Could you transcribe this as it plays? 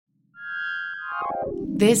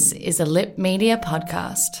This is a Lip Media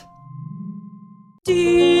podcast.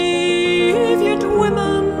 Deviant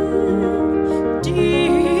women,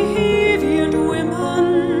 deviant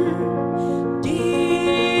women,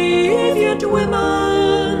 deviant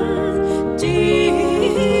women,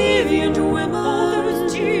 deviant women,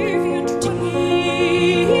 deviant women,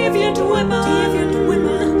 deviant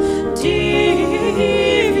women,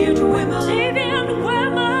 deviant women, deviant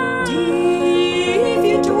women,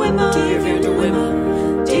 deviant women, deviant women,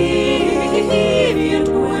 deviant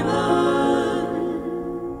women.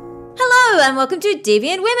 Hello and welcome to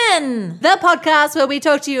Deviant Women, The podcast where we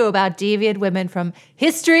talk to you about deviant women from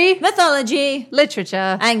history, mythology,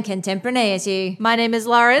 literature. and contemporaneity. My name is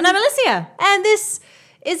Lauren. And I'm Alicia. And this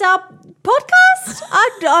is our podcast. I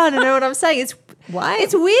don't know what I'm saying. It's Why?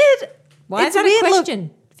 It's weird. Why it's is that weird. a Look,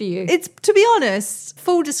 question for you? it's, to be honest,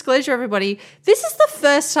 full disclosure, everybody, this is the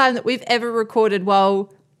first time that we've ever recorded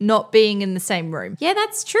while not being in the same room. Yeah,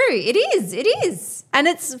 that's true. It is. And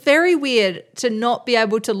it's very weird to not be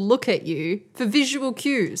able to look at you for visual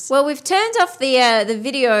cues. Well, we've turned off the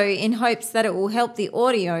video in hopes that it will help the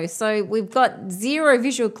audio. So we've got zero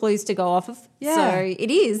visual clues to go off of. Yeah. So it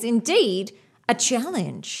is indeed a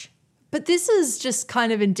challenge. But this is just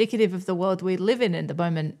kind of indicative of the world we live in at the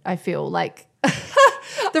moment, I feel like.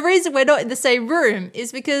 The reason we're not in the same room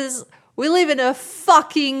is because we live in a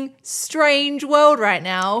fucking strange world right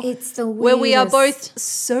now. It's the where we are weirdest. both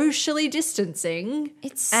socially distancing.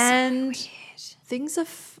 It's so and weird. things are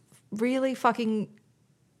really fucking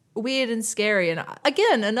weird and scary. And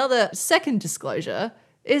again, another second disclosure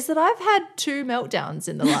is that I've had 2 meltdowns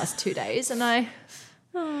in the last 2 days, and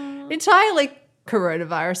entirely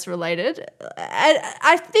coronavirus related. And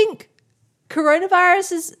I think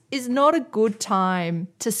coronavirus is not a good time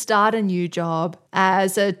to start a new job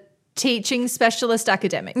as a teaching specialist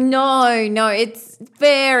academic. No, it's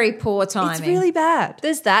very poor timing. It's really bad.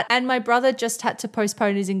 There's that. And my brother just had to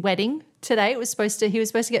postpone his wedding today. He was supposed to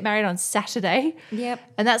get married on Saturday. Yep.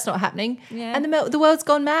 And that's not happening. Yeah. And the world's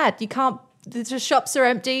gone mad. The shops are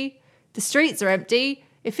empty. The streets are empty.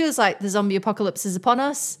 It feels like the zombie apocalypse is upon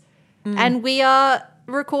us. And we are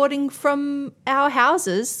recording from our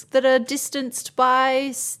houses that are distanced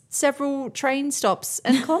by several train stops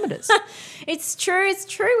and kilometres. It's true.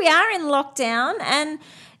 We are in lockdown. And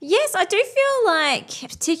yes, I do feel like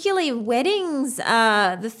particularly weddings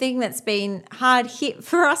are the thing that's been hard hit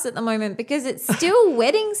for us at the moment because it's still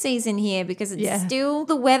wedding season here because it's still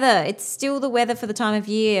the weather. It's still the weather for the time of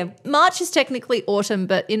year. March is technically autumn,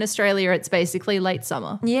 but in Australia it's basically late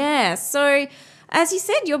summer. Yeah. So as you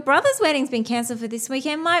said, your brother's wedding's been cancelled for this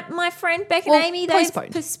weekend. My friend Beck and Amy,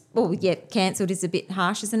 postponed. Cancelled is a bit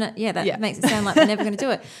harsh, isn't it? Yeah, that makes it sound like they're never going to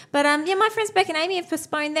do it. But my friends Beck and Amy have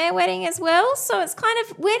postponed their wedding as well. So it's kind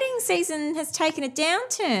of wedding season has taken a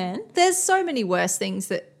downturn. There's so many worse things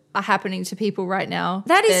that are happening to people right now.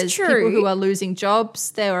 That is There's true. People who are losing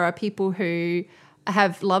jobs. There are people who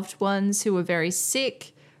have loved ones who are very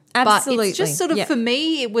sick. Absolutely. But it's just sort of, for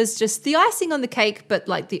me, it was just the icing on the cake, but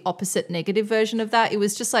like the opposite negative version of that. It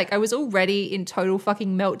was just like I was already in total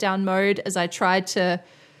fucking meltdown mode as I tried to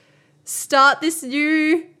start this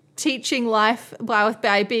new teaching life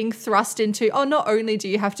by being thrust into, not only do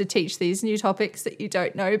you have to teach these new topics that you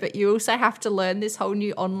don't know, but you also have to learn this whole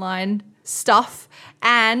new online stuff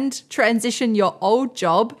and transition your old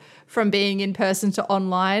job from being in person to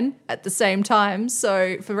online at the same time.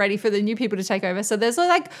 So ready for the new people to take over. So there's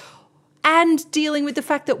and dealing with the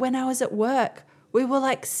fact that when I was at work, we were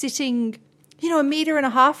like sitting, 1.5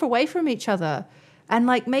 meters away from each other and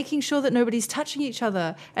like making sure that nobody's touching each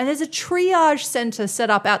other. And there's a triage center set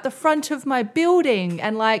up out the front of my building.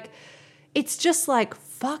 And like, it's just like,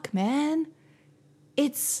 fuck, man.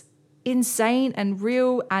 It's insane and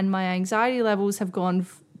real. And my anxiety levels have gone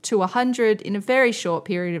to 100 in a very short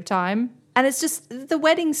period of time. And it's just, the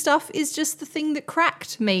wedding stuff is just the thing that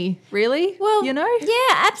cracked me, really. Well, Yeah,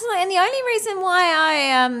 absolutely. And the only reason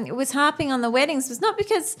why I was harping on the weddings was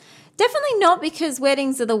definitely not because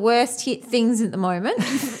weddings are the worst hit things at the moment.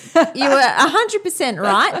 You were 100%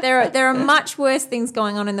 right. There are much worse things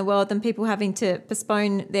going on in the world than people having to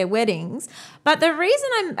postpone their weddings. But the reason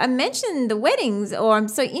I mentioned the weddings, or I'm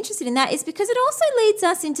so interested in that, is because it also leads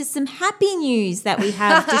us into some happy news that we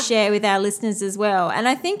have to share with our listeners as well. And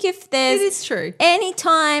I think if there's It is true. any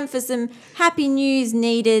time for some happy news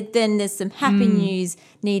needed, then there's some happy news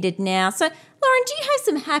needed now. So, Lauren, do you have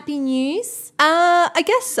some happy news? I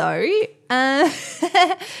guess so.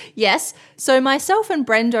 Yes. So myself and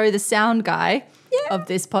Brendo, the sound guy of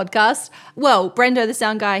this podcast, Brendo, the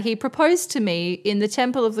sound guy, he proposed to me in the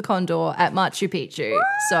Temple of the Condor at Machu Picchu.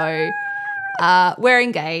 So we're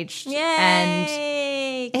engaged.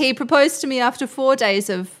 Yay! romantic. He proposed to me after 4 days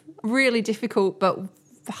of really difficult but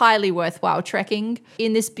highly worthwhile trekking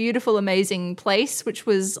in this beautiful, amazing place, which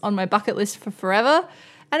was on my bucket list for forever.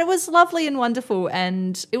 And it was lovely and wonderful.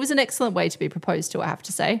 And it was an excellent way to be proposed to, I have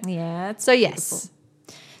to say. Yeah. It's So, yes,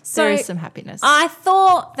 beautiful. there is some happiness. I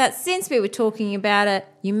thought that since we were talking about it,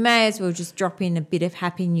 you may as well just drop in a bit of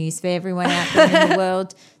happy news for everyone out there in the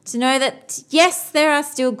world to know that, yes, there are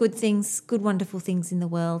still good things, good, wonderful things in the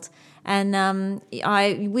world. And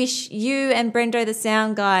I wish you and Brendo the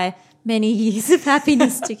sound guy many years of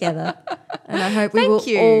happiness together. And I hope we Thank will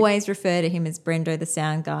you. always refer to him as Brendo the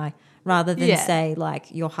sound guy rather than Yeah. say like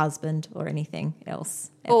your husband or anything else.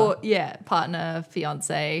 ever. Or, partner,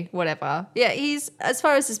 fiance, whatever. Yeah, he's, as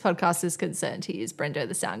far as this podcast is concerned, he is Brendo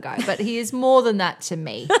the sound guy. But he is more than that to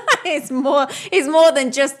me. He's more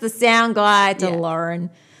than just the sound guy to Yeah. Lauren.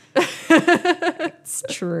 It's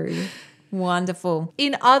true. Wonderful.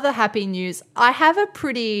 In other happy news, I have a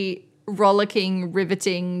pretty rollicking,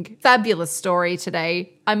 riveting, fabulous story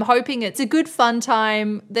today. I'm hoping it's a good fun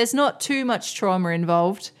time. There's not too much trauma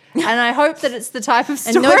involved. And I hope that it's the type of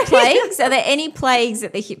story. And no plagues? Are there any plagues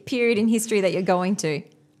at the period in history that you're going to?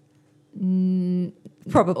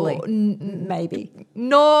 Probably. Maybe.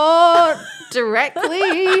 Not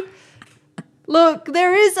directly. Look,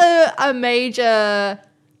 there is a major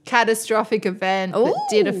catastrophic event that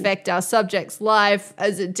did affect our subject's life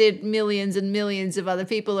as it did millions and millions of other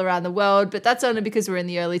people around the world. But that's only because we're in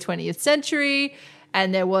the early 20th century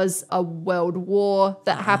and there was a world war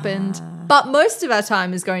that happened. But most of our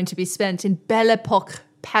time is going to be spent in Belle Epoque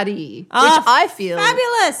Paris, which I feel...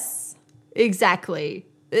 Fabulous. Exactly.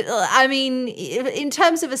 I mean, in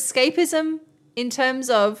terms of escapism, in terms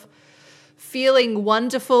of feeling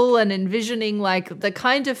wonderful and envisioning like the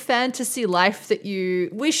kind of fantasy life that you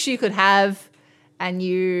wish you could have and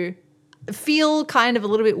you feel kind of a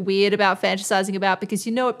little bit weird about fantasizing about because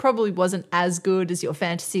you know it probably wasn't as good as your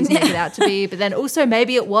fantasies make it out to be, but then also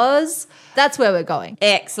maybe it was. That's where we're going.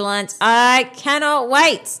 Excellent. I cannot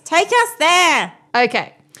wait. Take us there.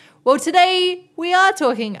 Okay. Well, today we are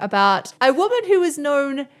talking about a woman who is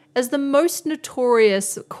known as the most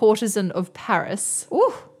notorious courtesan of Paris,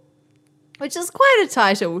 Ooh. which is quite a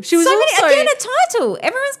title. She was So also many, again, a title.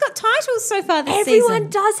 Everyone's got titles so far this everyone season.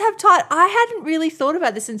 does have title. I hadn't really thought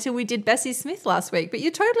about this until we did Bessie Smith last week, but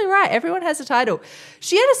you're totally right. Everyone has a title.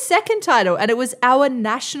 She had a second title, and it was our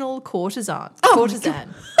national courtesan. Oh Courtesan.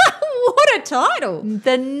 What a title.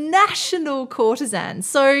 The national courtesan.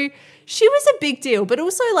 So she was a big deal, but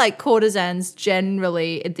also like courtesans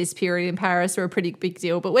generally at this period in Paris are a pretty big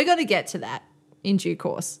deal. But we're going to get to that in due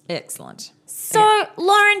course. Excellent. So,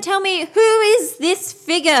 Lauren, tell me, who is this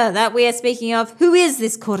figure that we are speaking of? Who is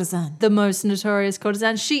this courtesan? The most notorious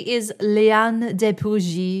courtesan. She is Liane de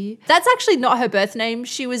Pougy. That's actually not her birth name.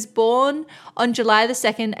 She was born on July the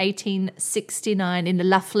 2nd, 1869 in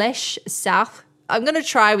La Flèche, South. I'm going to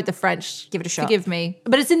try with the French. Give it a shot. Forgive me.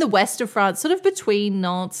 But it's in the west of France, sort of between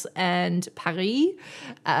Nantes and Paris.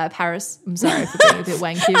 Paris. I'm sorry for being a bit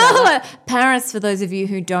wanky about that. Paris, for those of you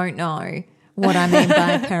who don't know what I mean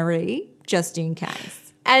by Paris, just in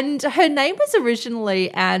case. And her name was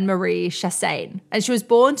originally Anne-Marie Chassagne. And she was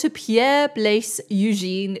born to Pierre Blaise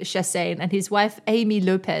Eugène Chassagne and his wife, Amy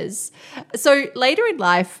Lopez. So later in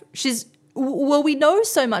life, we know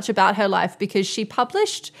so much about her life because she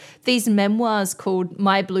published these memoirs called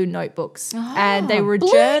My Blue Notebooks. And they were a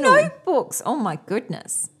Blue journal. notebooks. Oh, my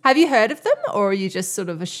goodness. Have you heard of them, or are you just sort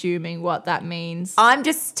of assuming what that means? I'm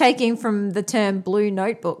just taking from the term blue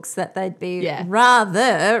notebooks that they'd be Yeah.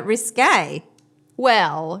 rather risque.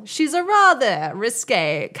 Well, she's a rather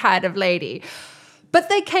risque kind of lady. But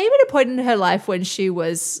they came at a point in her life when she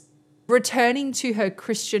was returning to her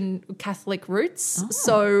Christian Catholic roots.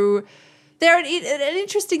 So they're an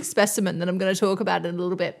interesting specimen that I'm going to talk about in a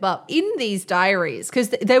little bit. But in these diaries, because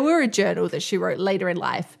they were a journal that she wrote later in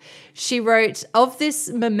life, she wrote of this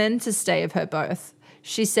momentous day of her birth.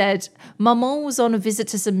 She said, "Maman was on a visit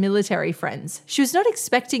to some military friends. She was not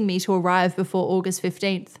expecting me to arrive before August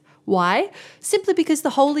 15th. Why? Simply because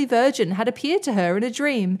the Holy Virgin had appeared to her in a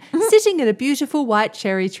dream, sitting at a beautiful white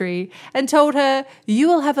cherry tree, and told her, 'You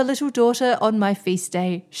will have a little daughter on my feast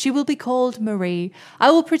day. She will be called Marie. I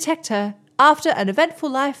will protect her. After an eventful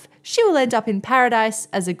life, she will end up in paradise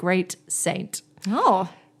as a great saint.'" Oh.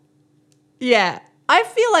 Yeah. I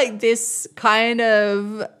feel like this kind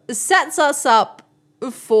of sets us up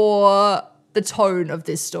for the tone of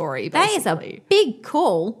this story, That basically. is a big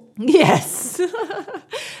call. Yes.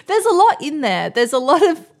 There's a lot in there. There's a lot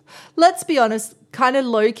of, let's be honest, kind of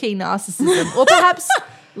low-key narcissism. Or perhaps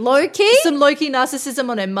Low-key? some low-key narcissism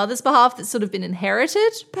on her mother's behalf that's sort of been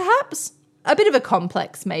inherited, perhaps. A bit of a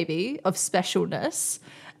complex, maybe, of specialness.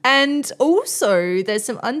 And also there's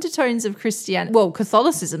some undertones of Christianity, well,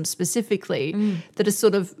 Catholicism specifically, that are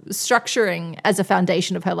sort of structuring as a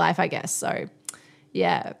foundation of her life, I guess. So,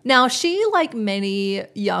 yeah. Now, she, like many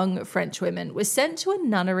young French women, was sent to a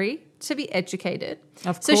nunnery to be educated.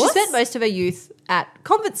 Of So she course. spent most of her youth at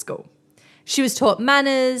convent school. She was taught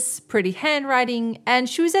manners, pretty handwriting, and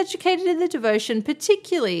she was educated in the devotion,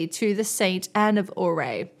 particularly to the Saint Anne of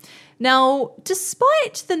Auray. Now,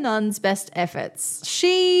 despite the nun's best efforts,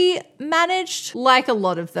 she managed, like a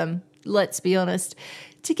lot of them, let's be honest,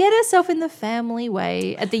 to get herself in the family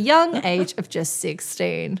way at the young age of just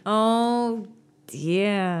 16. Oh,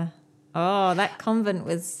 dear. Oh, that convent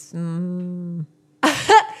was... Can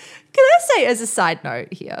I say, as a side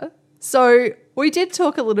note here, so we did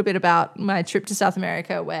talk a little bit about my trip to South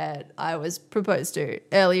America where I was proposed to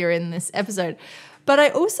earlier in this episode. But I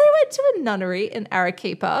also went to a nunnery in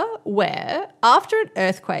Arequipa where, after an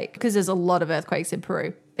earthquake, because there's a lot of earthquakes in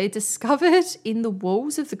Peru, they discovered in the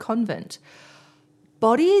walls of the convent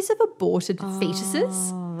bodies of aborted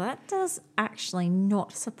fetuses. Oh, that does actually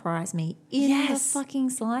not surprise me in the Yes. fucking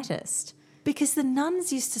slightest. Because the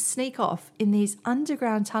nuns used to sneak off in these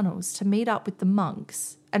underground tunnels to meet up with the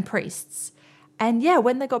monks and priests. And yeah,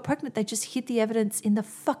 when they got pregnant, they just hid the evidence in the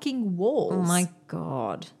fucking walls. Oh, my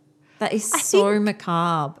God. That is I so think-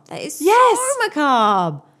 macabre. That is Yes. so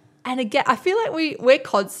macabre. And again, I feel like we're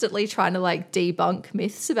constantly trying to like debunk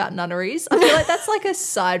myths about nunneries. I feel like that's like a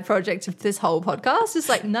side project of this whole podcast. It's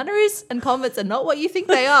like nunneries and convents are not what you think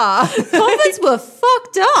they are. Convents were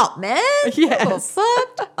fucked up, man. They were Yes.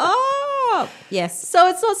 fucked up. Yes. So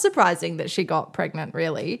it's not surprising that she got pregnant,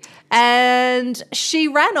 really. And she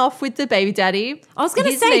ran off with the baby daddy. I was going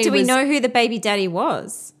to His say, name do we was- know who the baby daddy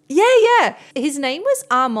was? Yeah. His name was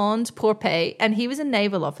Armand Pourpay, and he was a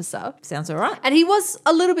naval officer. Sounds all right. And he was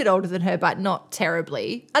a little bit older than her, but not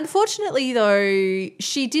terribly. Unfortunately, though,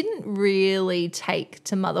 she didn't really take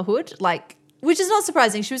to motherhood, which is not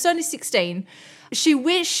surprising. She was only 16.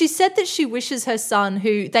 She said that she wishes her son,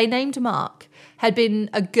 who they named Mark, had been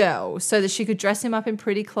a girl so that she could dress him up in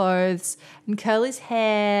pretty clothes and curl his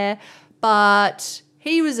hair, but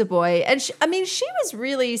he was a boy. And she was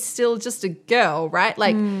really still just a girl, right?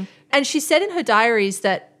 And she said in her diaries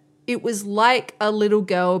that it was like a little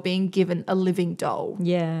girl being given a living doll.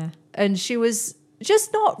 Yeah. And she was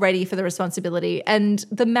just not ready for the responsibility. And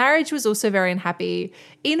the marriage was also very unhappy.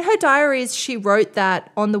 In her diaries, she wrote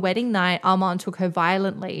that on the wedding night, Armand took her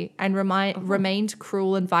violently and remained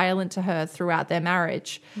cruel and violent to her throughout their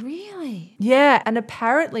marriage. Really? Yeah, and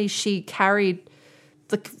apparently she carried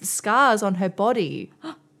the scars on her body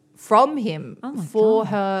from him for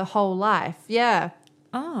her whole life. Yeah.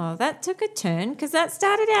 Oh, that took a turn because that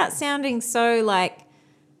started out sounding so like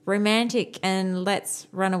romantic and let's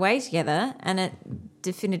run away together, and it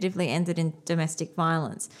definitively ended in domestic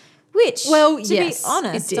violence. Which, Well, to yes, be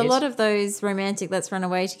honest, it a did. lot of those romantic let's run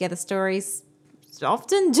away together stories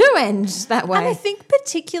often do end that way. And I think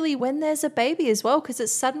particularly when there's a baby as well, because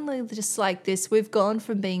it's suddenly just like this. We've gone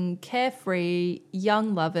from being carefree,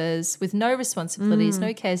 young lovers with no responsibilities,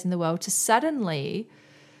 no cares in the world, to suddenly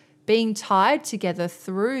being tied together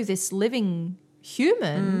through this living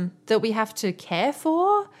human that we have to care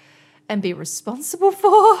for and be responsible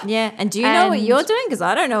for. yeah, and do you know what And- you're doing? Because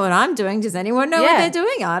I don't know what I'm doing. Does anyone know what Yeah. they're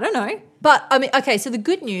doing? I don't know. But I mean, okay, so the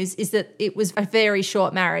good news is that it was a very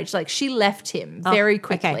short marriage. Like she left him very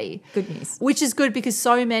quickly. Okay. Good news. Which is good because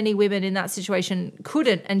so many women in that situation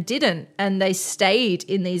couldn't and didn't, and they stayed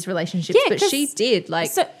in these relationships. Yeah, but 'cause- she did.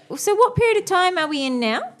 So what period of time are we in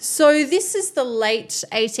now? So this is the late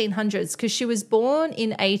 1800s because she was born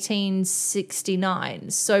in 1869.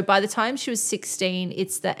 So by the time she was 16,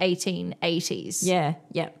 it's the 1880s. Yeah.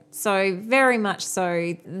 So very much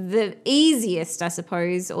so. The easiest, I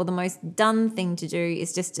suppose, or the most done thing to do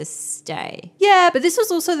is just to stay. Yeah, but this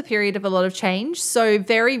was also the period of a lot of change. So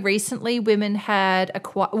very recently, women had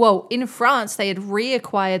in France, they had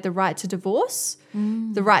reacquired the right to divorce,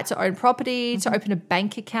 the right to own property, to open a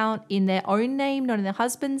bank account in their own name, not in their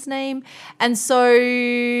husband's name. And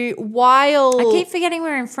so while I keep forgetting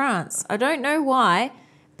we're in France. I don't know why,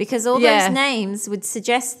 because all Yeah. those names would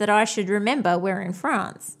suggest that I should remember we're in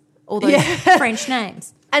France. All those French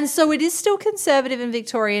names. And so it is still conservative and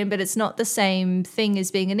Victorian, but it's not the same thing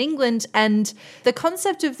as being in England. And the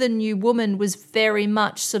concept of the new woman was very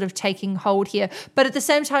much sort of taking hold here. But at the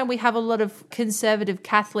same time, we have a lot of conservative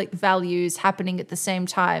Catholic values happening at the same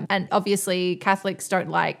time. And obviously, Catholics don't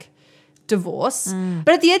like divorce.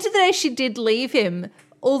 But at the end of the day, she did leave him,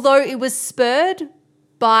 although it was spurred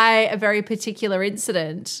by a very particular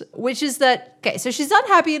incident, which is that, okay, so she's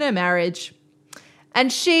unhappy in her marriage. And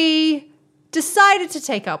she decided to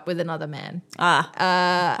take up with another man.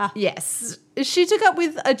 Yes. She took up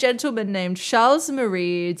with a gentleman named Charles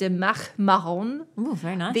Marie de Mac-Mahon, Oh,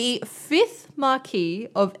 very nice. the 5th Marquis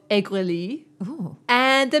of Aigrely. Ooh.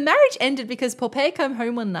 And the marriage ended because Poupée came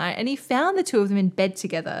home one night and he found the two of them in bed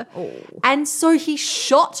together. Oh. And so he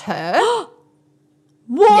shot her.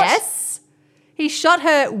 What? Yes. He shot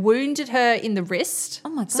her, wounded her in the wrist. Oh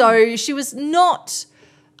my God. So she was not,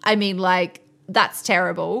 that's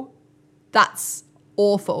terrible. That's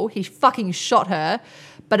awful. He fucking shot her,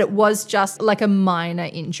 but it was just like a minor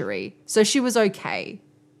injury. So she was okay,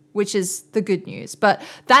 which is the good news. But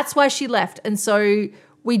that's why she left. And so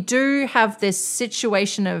we do have this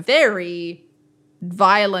situation of very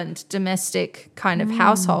violent domestic kind of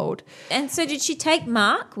household. And so did she take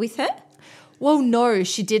Mark with her? Well, no,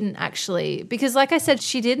 she didn't actually. Because like I said,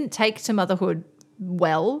 she didn't take to motherhood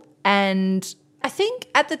well. And I think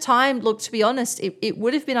at the time, look, to be honest, it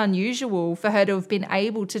would have been unusual for her to have been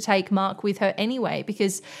able to take Mark with her anyway,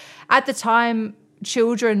 because at the time,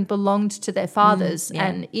 children belonged to their fathers. yeah.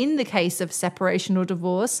 And in the case of separation or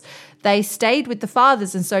divorce, they stayed with the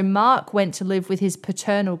fathers. And so Mark went to live with his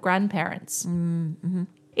paternal grandparents.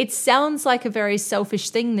 It sounds like a very selfish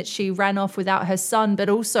thing that she ran off without her son, but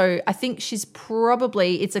also I think she's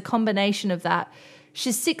probably, it's a combination of that.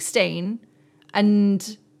 She's 16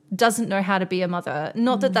 and doesn't know how to be a mother.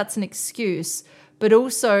 Not that that's an excuse, but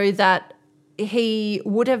also that he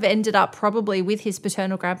would have ended up probably with his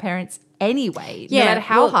paternal grandparents anyway, no Yeah, matter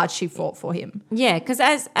how well- hard she fought for him. Yeah, because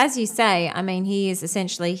as you say, I mean, he's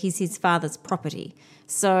his father's property.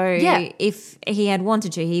 So Yeah. if he had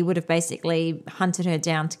wanted to, he would have basically hunted her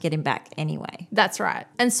down to get him back anyway. That's right.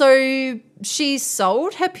 And so she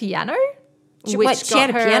sold her piano. She, which wait, she got had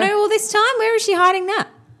a her- piano all this time? Where is she hiding that?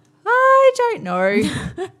 I don't know.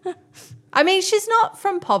 I mean, she's not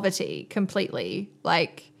from poverty completely.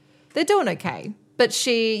 Like, they're doing okay. But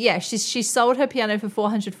she sold her piano for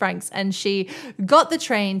 400 francs and she got the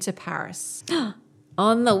train to Paris.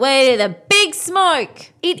 On the way to the big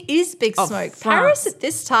smoke. It is big Of smoke. France. Paris at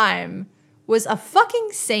this time was a fucking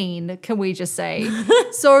scene, can we just say?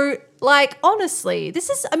 So, like, honestly, this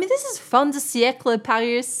is fin de siècle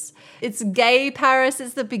Paris. It's gay Paris.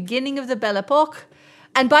 It's the beginning of the Belle Epoque.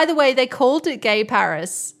 And by the way, they called it Gay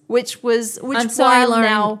Paris, which I'm sorry, while Lauren.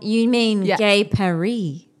 now, You mean Yeah. Gay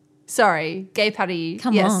Paris? sorry, Gay Paris.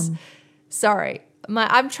 Come yes. on. Sorry.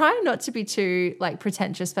 I'm trying not to be too like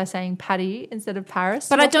pretentious by saying Paris instead of Paris.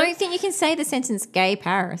 But I often. don't think you can say the sentence "Gay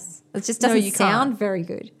Paris." It just No, doesn't you sound can't. very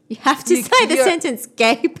good. You have to You- say the you're- sentence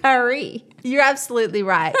 "Gay Paris." You're absolutely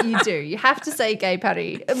right. You do. You have to say Gay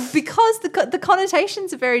Paris because the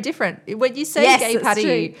connotations are very different. When you say Yes, Gay that's Paris,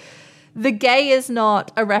 true. the gay is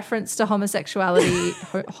not a reference to homosexuality.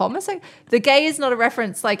 The gay is not a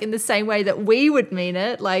reference like in the same way that we would mean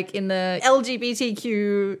it, like in the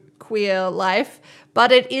LGBTQ queer life,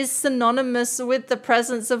 but it is synonymous with the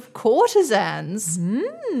presence of courtesans.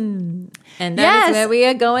 And that Yes. is where we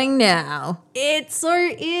are going now. It so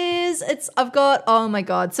is. I've got, oh my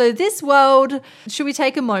God. So this world, should we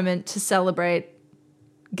take a moment to celebrate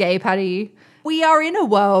Gay Paris? We are in a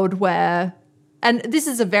world where, and this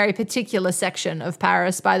is a very particular section of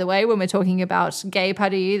Paris, by the way, when we're talking about Gay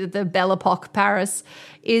Paris, the Belle Epoque Paris,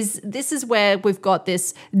 this is where we've got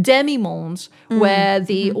this demi-monde where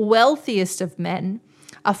the wealthiest of men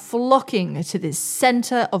are flocking to this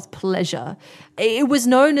center of pleasure. It was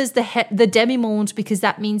known as the demi-monde because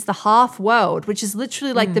that means the half world, which is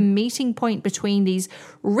literally like the meeting point between these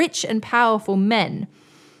rich and powerful men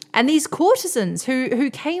and these courtesans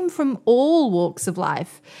who came from all walks of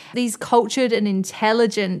life. These cultured and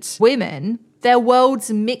intelligent women, their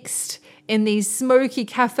worlds mixed in these smoky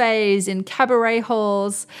cafes, in cabaret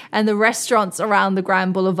halls, and the restaurants around the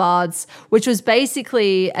Grand Boulevards, which was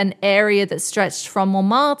basically an area that stretched from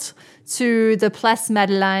Montmartre to the Place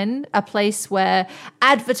Madeleine, a place where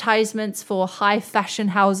advertisements for high fashion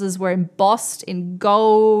houses were embossed in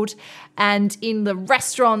gold. And in the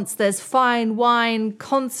restaurants, there's fine wine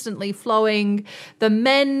constantly flowing. The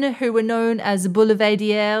men who were known as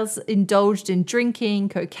boulevardiers indulged in drinking,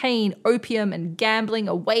 cocaine, opium, and gambling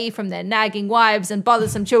away from their nagging wives and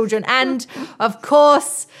bothersome children. And, of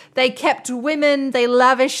course, they kept women. They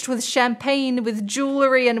lavished with champagne, with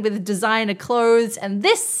jewelry, and with designer clothes. And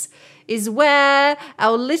this is where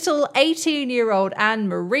our little 18-year-old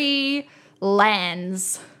Anne-Marie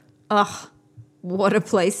lands. Ugh, what a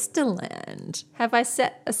place to land. Have I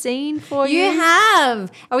set a scene for you? You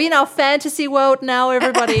have. Are we in our fantasy world now,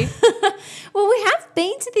 everybody? Well, we have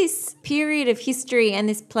been to this period of history and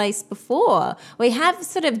this place before. We have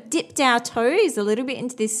sort of dipped our toes a little bit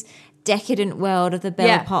into this decadent world of the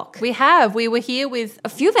Belle Epoque. we have. We were here with A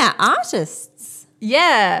few of our artists.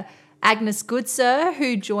 Agnes Goodsir,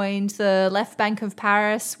 who joined the Left Bank of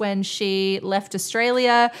Paris when she left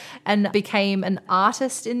Australia and became an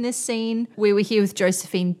artist in this scene. We were here with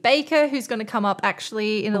Josephine Baker, who's going to come up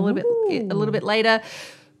actually in a little bit later.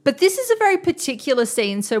 But this is a very particular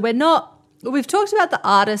scene. So we've talked about the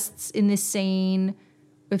artists in this scene.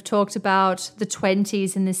 We've talked about the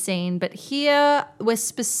 20s in this scene, but here we're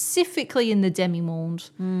specifically in the demi-monde,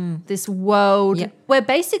 this world where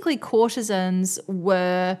basically courtesans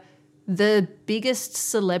were the biggest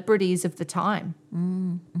celebrities of the time.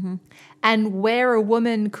 And where a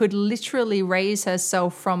woman could literally raise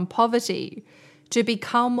herself from poverty to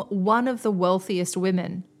become one of the wealthiest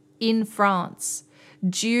women in France,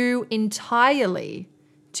 due entirely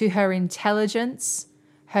to her intelligence,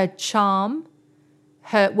 her charm,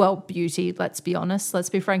 her beauty, let's be honest, let's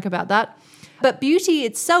be frank about that. But beauty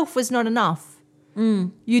itself was not enough.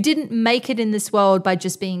 You didn't make it in this world by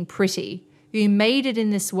just being pretty. You made it in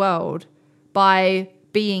this world by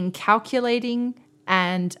being calculating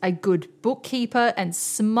and a good bookkeeper and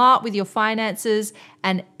smart with your finances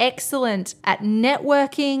and excellent at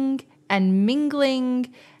networking and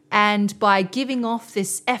mingling, and by giving off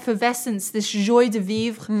this effervescence, this joie de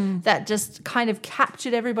vivre that just kind of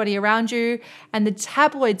captured everybody around you. And the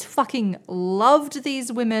tabloids fucking loved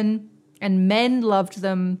these women and men loved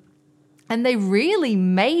them. And they really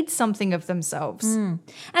made something of themselves. And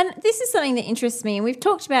this is something that interests me, and we've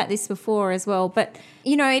talked about this before as well, but,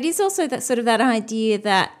 you know, it is also that sort of that idea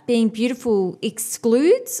that being beautiful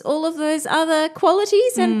excludes all of those other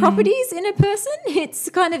qualities and properties in a person. It's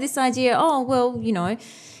kind of this idea, oh, well, you know,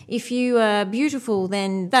 if you are beautiful,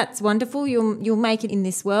 then that's wonderful. You'll make it in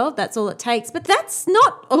this world. That's all it takes. But that's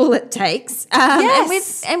not all it takes.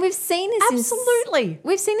 Yes. And we've seen this. Absolutely.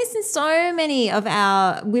 We've seen this in so many of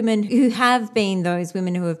our women who have been those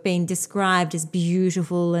women who have been described as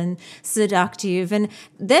beautiful and seductive. And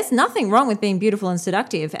there's nothing wrong with being beautiful and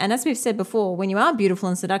seductive. And as we've said before, when you are beautiful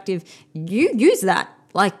and seductive, you use that.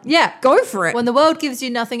 Go for it. When the world gives you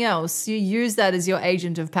nothing else, you use that as your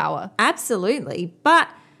agent of power. Absolutely. But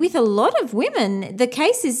with a lot of women, the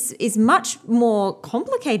case is much more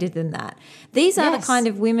complicated than that. These are the kind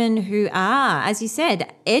of women who are, as you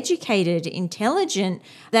said, educated, intelligent.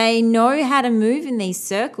 They know how to move in these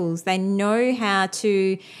circles. They know how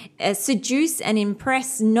to seduce and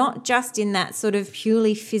impress, not just in that sort of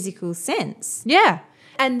purely physical sense. Yeah.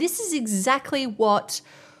 And this is exactly what...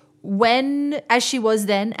 as she was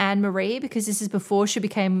then Anne-Marie, because this is before she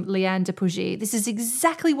became Liane de Pougy, this is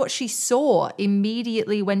exactly what she saw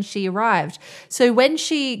immediately when she arrived. So when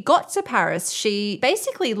she got to Paris, she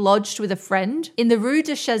basically lodged with a friend in the Rue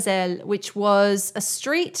de Chazelle, which was a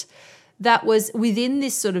street that was within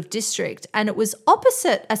this sort of district, and it was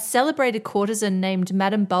opposite a celebrated courtesan named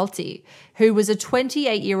Madame Balti, who was a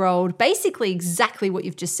 28-year-old, basically exactly what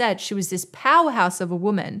you've just said. She was this powerhouse of a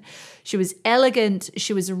woman. She was elegant,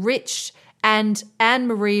 she was rich, and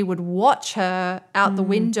Anne-Marie would watch her out the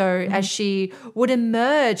window as she would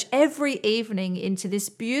emerge every evening into this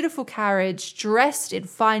beautiful carriage, dressed in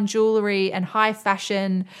fine jewelry and high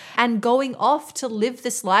fashion, and going off to live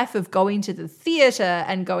this life of going to the theatre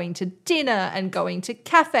and going to dinner and going to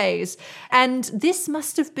cafes. And this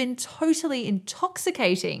must have been totally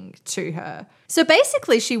intoxicating to her. So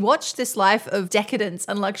basically, she watched this life of decadence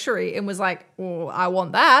and luxury and was like, oh, I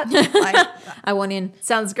want that. I want in.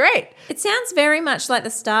 Sounds great. It sounds very much like the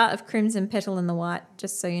start of Crimson Petal and the White,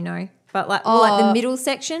 just so you know. But like the middle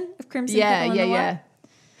section of Crimson Petal and the White.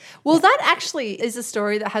 Well, that actually is a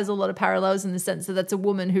story that has a lot of parallels in the sense that that's a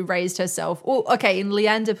woman who raised herself. Well, okay, in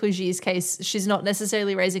Liane de Pougy's case, she's not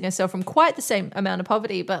necessarily raising herself from quite the same amount of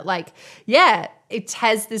poverty, but it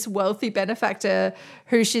has this wealthy benefactor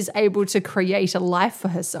who she's able to create a life for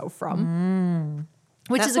herself from.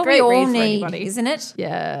 Which That's is a what great we all read for need, anybody. isn't it?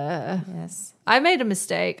 Yeah. Yes. I made a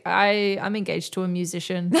mistake. I'm engaged to a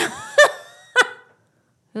musician.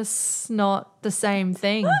 That's not the same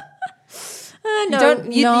thing. No,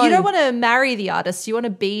 You don't want to marry the artist. You want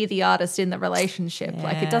to be the artist in the relationship. Yeah.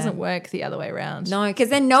 Like, it doesn't work the other way around. No, because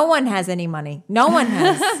then no one has any money. No one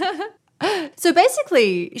has. So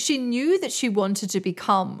basically, she knew that she wanted to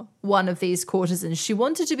become one of these courtesans. She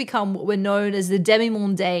wanted to become what were known as the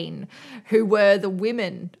demi-mondaine, who were the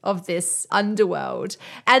women of this underworld.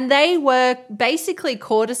 And they were basically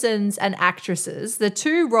courtesans and actresses. The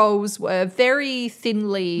two roles were very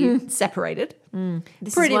thinly separated.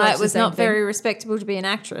 This Pretty is why much it the was same not thing. very respectable to be an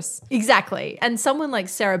actress. Exactly. And someone like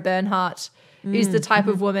Sarah Bernhardt, is the type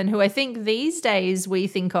of woman who I think these days we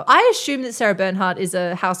think of. I assume that Sarah Bernhardt is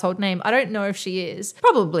a household name. I don't know if she is.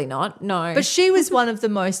 Probably not. No. But she was one of the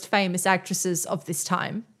most famous actresses of this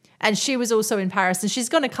time. And she was also in Paris, and she's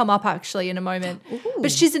going to come up actually in a moment.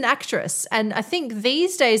 But she's an actress. And I think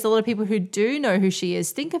these days, a lot of people who do know who she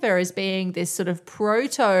is think of her as being this sort of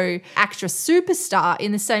proto-actress superstar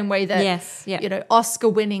in the same way that, you know,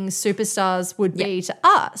 Oscar-winning superstars would be to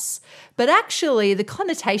us. But actually, the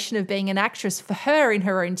connotation of being an actress for her in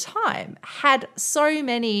her own time had so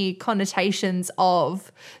many connotations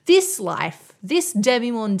of this life, this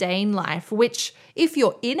demi-mondaine life, which if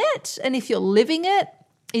you're in it and if you're living it,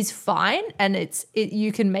 is fine, and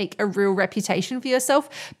you can make a real reputation for yourself.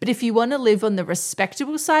 But if you want to live on the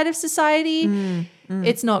respectable side of society,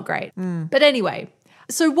 it's not great. But anyway,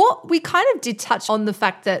 so what we kind of did touch on the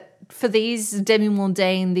fact that for these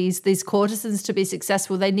demi-mondaine, these courtesans to be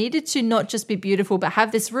successful, they needed to not just be beautiful, but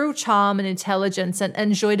have this real charm and intelligence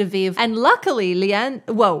and joie de vivre. And luckily,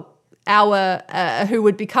 who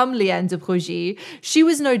would become Liane de Brogy, she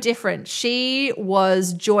was no different. She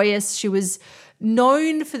was joyous. She was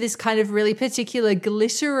known for this kind of really particular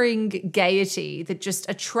glittering gaiety that just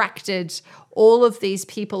attracted all of these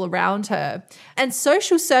people around her. And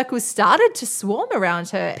social circles started to swarm around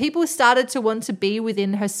her. People started to want to be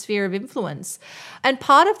within her sphere of influence. And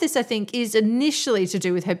part of this, I think, is initially to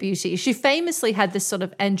do with her beauty. She famously had this sort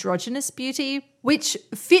of androgynous beauty, which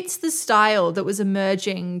fits the style that was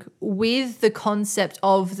emerging with the concept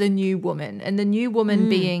of the new woman. And the new woman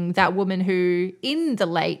being that woman who, in the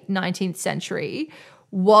late 19th century,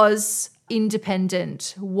 was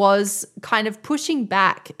independent, was kind of pushing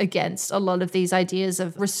back against a lot of these ideas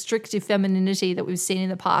of restrictive femininity that we've seen in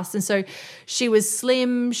the past. And so she was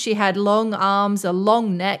slim, she had long arms, a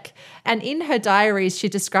long neck, and in her diaries she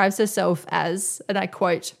describes herself as, and I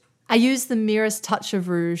quote, "I use the merest touch of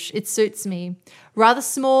rouge, it suits me. Rather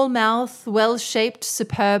small mouth, well-shaped,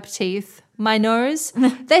 superb teeth. My nose,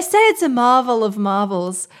 they say it's a marvel of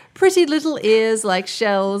marvels. Pretty little ears like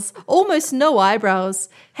shells, almost no eyebrows,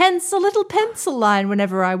 hence a little pencil line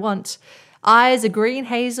whenever I want. Eyes are green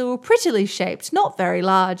hazel, prettily shaped, not very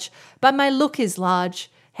large, but my look is large.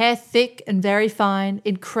 Hair thick and very fine,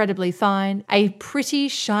 incredibly fine, a pretty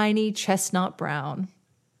shiny chestnut brown."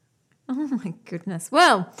 Oh my goodness.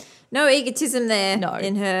 Well, no egotism there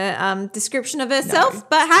in her description of herself,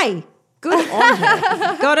 but hey, good on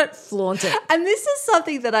her. Got it, flaunt it. And this is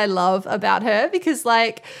something that I love about her because,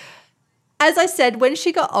 like, as I said, when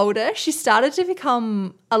she got older, she started to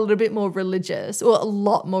become a little bit more religious, or a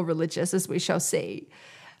lot more religious, as we shall see.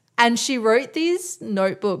 And she wrote these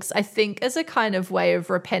notebooks, I think, as a kind of way of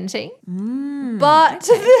repenting. But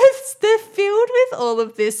they're filled with all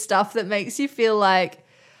of this stuff that makes you feel like,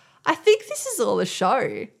 I think this is all a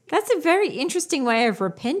show. That's a very interesting way of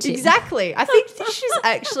repenting. Exactly. I think that she's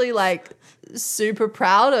actually like super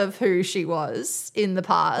proud of who she was in the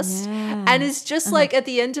past and is just like at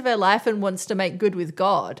the end of her life and wants to make good with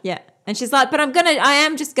God. Yeah. And she's like, but I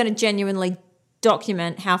am just going to genuinely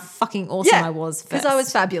document how fucking awesome I was because I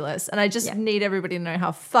was fabulous and I just need everybody to know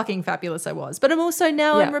how fucking fabulous I was. But I'm also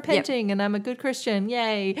now I'm repenting and I'm a good Christian.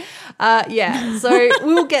 Yay. So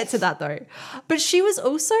we'll get to that though. But she was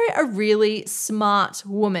also a really smart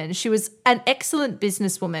woman. She was an excellent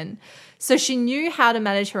businesswoman. So she knew how to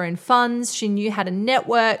manage her own funds. She knew how to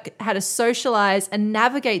network, how to socialize and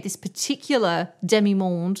navigate this particular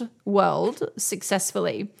demi-monde world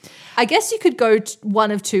successfully. I guess you could go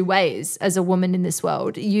one of two ways as a woman in this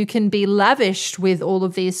world. You can be lavished with all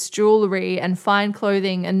of this jewelry and fine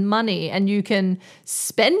clothing and money and you can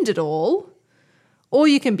spend it all, or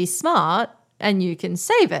you can be smart and you can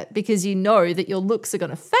save it because you know that your looks are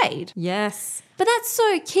going to fade. Yes. But that's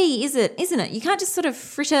so key, isn't it? You can't just sort of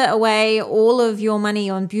fritter away all of your money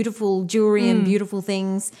on beautiful jewelry and beautiful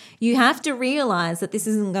things. You have to realize that this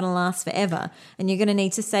isn't going to last forever and you're going to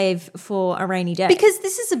need to save for a rainy day. Because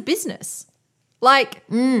this is a business. Like,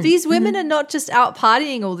 these women are not just out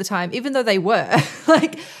partying all the time, even though they were.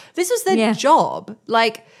 Like, this was their job.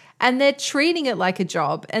 Like, and they're treating it like a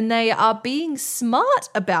job and they are being smart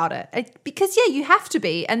about it because, you have to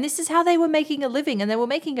be. And this is how they were making a living and they were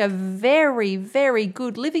making a very, very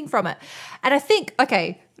good living from it. And I think,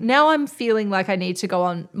 okay, now I'm feeling like I need to go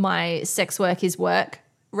on my sex work is work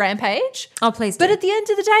rampage. Oh, please do. But at the end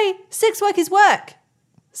of the day, sex work is work.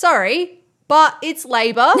 Sorry, but it's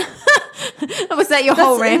labor. Was that your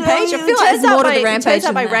whole rampage? I feel like there's more to the rampage. It turns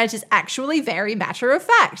out my rant is actually very matter of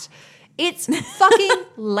fact. It's fucking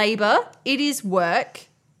labor. It is work,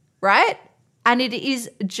 right? And it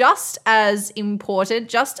is just as important,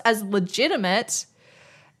 just as legitimate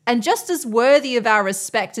and just as worthy of our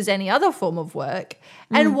respect as any other form of work.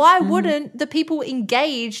 And why wouldn't the people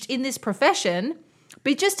engaged in this profession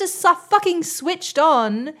be just as fucking switched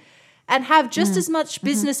on and have just as much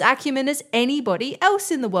business acumen as anybody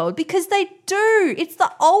else in the world? Because they do. It's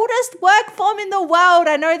the oldest work form in the world.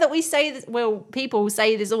 I know that we say this, well, people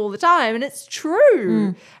say this all the time, and it's true.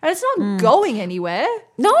 And it's not going anywhere.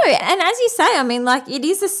 No, and as you say, I mean, like it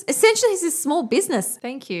is essentially it's a small business.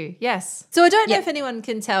 Thank you. Yes. So I don't know Yeah. if anyone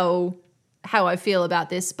can tell how I feel about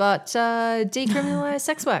this, but decriminalize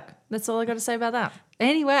sex work. That's all I got to say about that.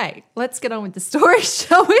 Anyway, let's get on with the story,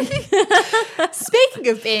 shall we? Speaking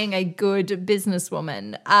of being a good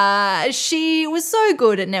businesswoman, she was so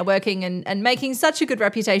good at networking and making such a good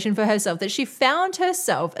reputation for herself that she found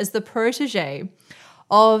herself as the protege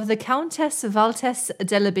of the Countess Valtesse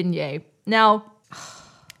de la Binière. Now,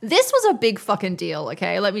 this was a big fucking deal,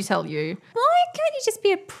 okay? Let me tell you. Why can't you just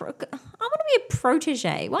be I want to be a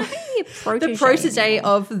protege. Why can't you be a protege? The protege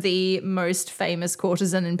of the most famous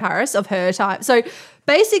courtesan in Paris of her time. So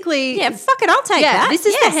basically, Yeah, fuck it, I'll take that. this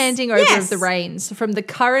is Yes, the handing over yes. of the reins from the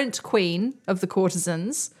current queen of the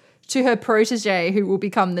courtesans to her protege who will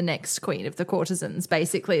become the next queen of the courtesans,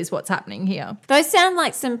 basically, is what's happening here. Those sound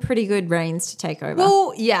like some pretty good reigns to take over.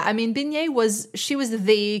 Well, yeah, I mean, Binière was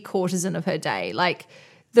the courtesan of her day, like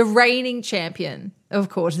the reigning champion of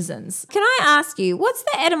courtesans. Can I ask you, what's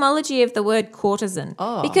the etymology of the word courtesan?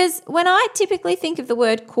 Oh. Because when I typically think of the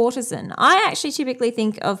word courtesan, I actually typically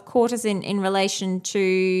think of courtesan in relation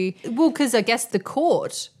to Well, because I guess the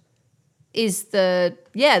court is the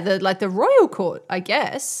royal court, I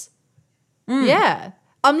guess. Yeah.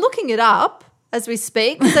 I'm looking it up as we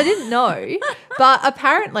speak because I didn't know. But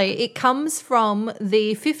apparently it comes from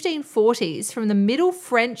the 1540s, from the Middle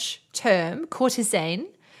French term courtisane,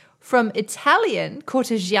 from Italian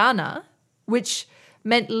cortegiana, which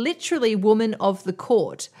meant literally woman of the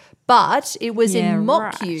court. But it was Yeah, in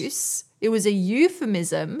mock right. use. It was a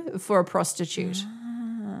euphemism for a prostitute.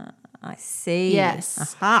 I see. Yes.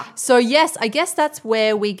 Aha. So yes, I guess that's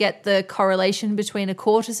where we get the correlation between a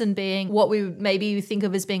courtesan being what we would maybe think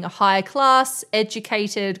of as being a higher class,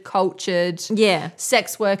 educated, cultured Yeah.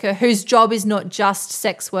 sex worker whose job is not just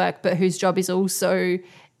sex work, but whose job is also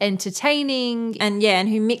entertaining. And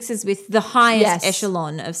who mixes with the highest Yes.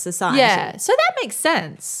 echelon of society. Yeah. So that makes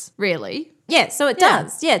sense, really. Yeah, so it Yeah.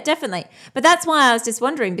 does. Yeah, definitely. But that's why I was just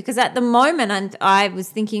wondering, because at the moment I was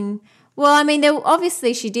thinking, well, I mean,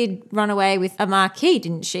 obviously she did run away with a marquis,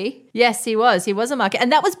 didn't she? Yes, he was. He was a market.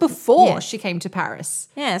 And that was before Yeah. she came to Paris.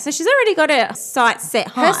 Yeah, so she's already got her sights set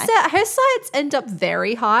high. Her sights end up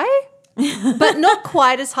very high, but not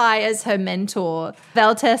quite as high as her mentor,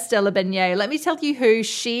 Valtesse de la Binière. Let me tell you who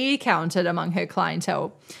she counted among her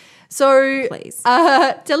clientele. So, Please.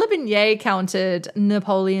 de la Binière counted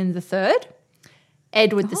Napoleon III,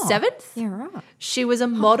 Edward VII. Yeah, right. She was a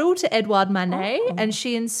model to Edouard Manet, and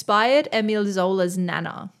she inspired Émile Zola's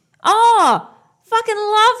Nana. Oh, fucking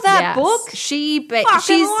love that Yes. book.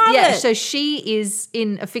 Fucking love it. So she is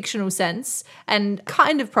in a fictional sense and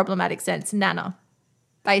kind of problematic sense, Nana,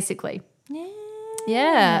 basically.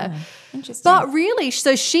 Yeah. Interesting. But really,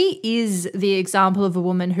 so she is the example of a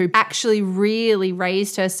woman who actually really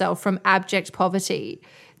raised herself from abject poverty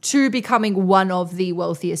to becoming one of the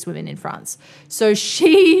wealthiest women in France. So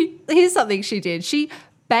here's something she did. She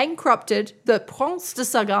bankrupted the Prince de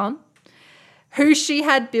Sagan, who she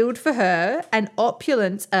had built for her an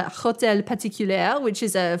opulent hôtel particulier, which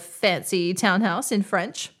is a fancy townhouse in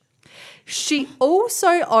French. She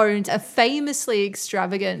also owned a famously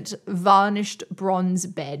extravagant varnished bronze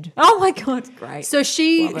bed. Oh my God, great. So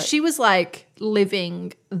Love it. she was like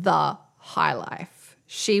living the high life.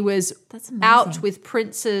 She was That's amazing. out with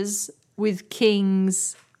princes, with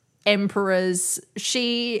kings, emperors.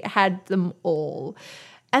 She had them all.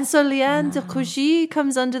 And so Liane de Rougy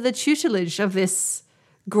comes under the tutelage of this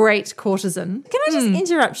great courtesan. Can I just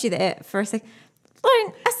interrupt you there for a second?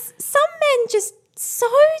 Lauren, some men just so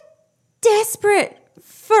desperate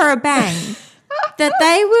for a bang that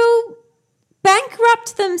they will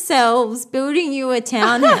bankrupt themselves building you a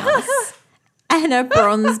townhouse and a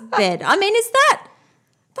bronze bed. I mean, is that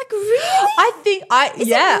like really? I think Is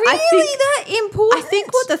it really that important? I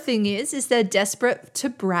think what the thing is they're desperate to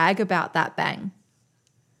brag about that bang.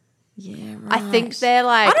 Yeah, right. I think they're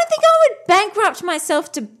like, I don't think I would bankrupt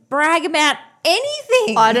myself to brag about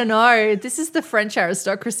anything. I don't know. This is the French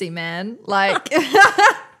aristocracy, man. Like,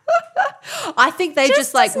 I think they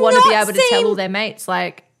just like does want to be not able to tell seem- all their mates,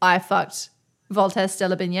 like, I fucked Valtesse de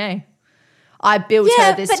la Binière. I built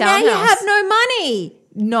Yeah, her this but townhouse. now you have no money.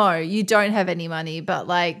 No, you don't have any money, but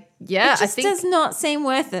like Yeah, It just does not seem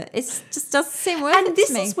worth it. It just doesn't seem worth it and this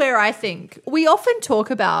to me. is where I think we often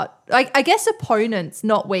talk about, like, I guess opponents,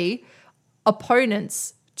 not we,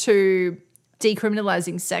 opponents to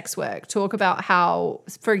decriminalizing sex work talk about how,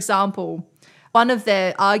 for example, one of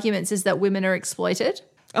their arguments is that women are exploited.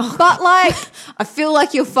 But like, I feel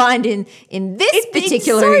like you'll find in this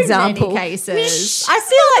particular so example, many cases, I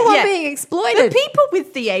feel like yeah, we're being exploited. the people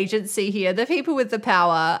with the agency here, the people with the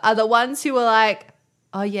power, are the ones who are like,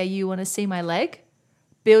 oh yeah, you want to see my leg?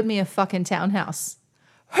 Build me a fucking townhouse.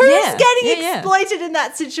 Who's Yeah, getting yeah. exploited in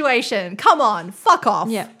that situation? Come on, fuck off.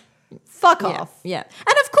 Yeah. Fuck Yeah, off. yeah.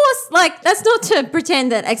 And of course, like, that's not to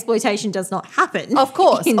pretend that exploitation does not happen. Of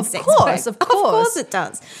course, in of sex course, work. of course. Of course it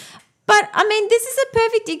does. But, I mean, this is a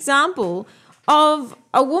perfect example of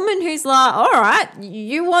a woman who's like, all right,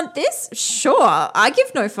 you want this? Sure. I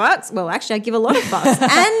give no fucks. Well, actually, I give a lot of fucks.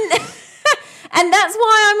 And that's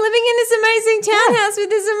why I'm living in this amazing townhouse with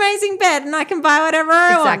this amazing bed and I can buy whatever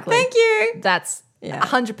I Exactly. want. Thank you. That's Yeah.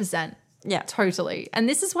 100%. Yeah. Totally. And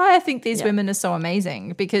this is why I think these Yeah. women are so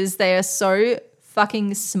amazing, because they are so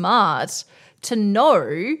fucking smart to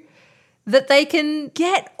know that they can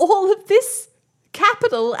get all of this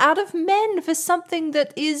capital out of men for something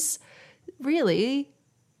that is really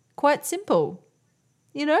quite simple.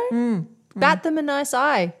 You know? Bat them a nice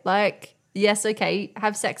eye. Like, yes, okay,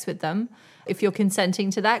 have sex with them. If you're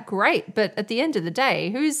consenting to that, great. But at the end of the day,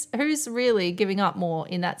 who's really giving up more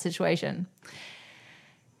in that situation?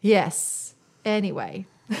 Yes. Anyway,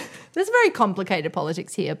 there's very complicated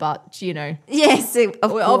politics here, but you know, Yes, of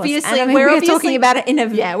course. obviously- And I mean, we're we're obviously- talking about it in a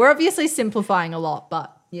yeah, we're obviously simplifying a lot,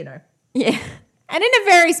 but you know, Yeah. And in a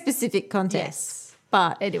very specific context. Yes.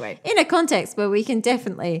 But Anyway. in a context where we can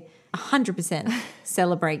definitely 100%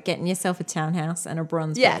 celebrate getting yourself a townhouse and a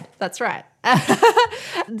bronze yeah, bed. that's right.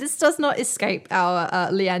 This does not escape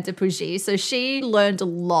our Liane de Pougy. So she learned a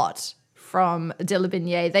lot from de La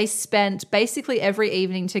Binière. They spent basically every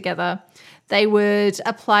evening together. They would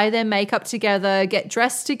apply their makeup together, get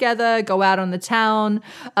dressed together, go out on the town.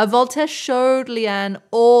 Voltaire showed Liane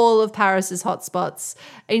all of Paris's hotspots,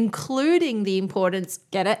 including the importance,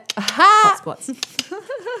 Get it? Ha! Hotspots.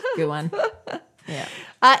 Good one. Yeah.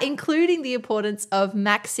 Including the importance of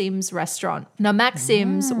Maxim's restaurant. Now,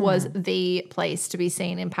 Maxim's was the place to be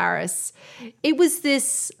seen in Paris. It was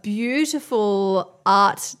this beautiful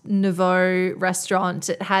Art Nouveau restaurant.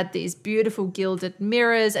 It had these beautiful gilded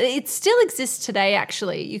mirrors. It still exists today,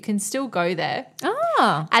 actually. You can still go there.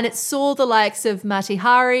 Ah. And it saw the likes of Mati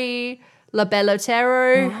Hari, La Belle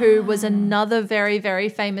Otero, who was another very, very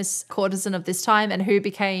famous courtesan of this time and who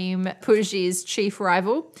became Pougy's chief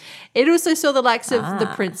rival. It also saw the likes of the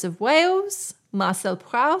Prince of Wales, Marcel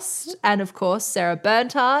Proust, and of course Sarah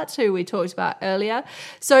Bernhardt, who we talked about earlier.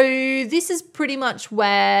 So this is pretty much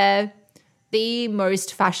where the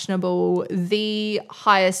most fashionable, the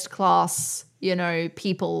highest class, you know,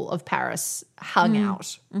 people of Paris hung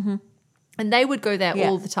out. Mm-hmm. And they would go there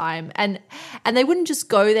all the time. And they wouldn't just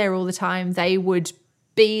go there all the time. They would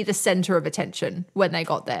be the center of attention when they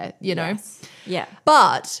got there, you know? Yeah.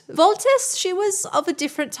 But Voltaire, she was of a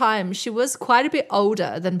different time. She was quite a bit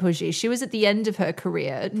older than Pougy. She was at the end of her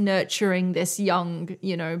career, nurturing this young,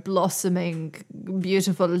 you know, blossoming,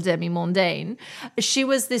 beautiful demi-mondaine. She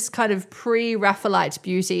was this kind of pre-Raphaelite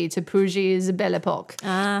beauty to Pougy's Belle Epoque.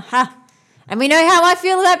 Uh-huh. And we know how I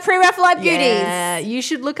feel about pre-Raphaelite beauties. Yeah, you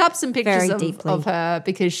should look up some pictures Very deeply. of her,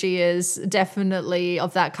 because she is definitely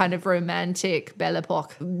of that kind of romantic Belle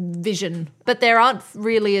Epoque vision. But there aren't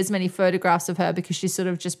really as many photographs of her because she's sort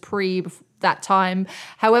of just pre that time.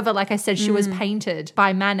 However, like I said, she was painted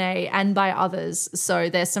by Manet and by others. So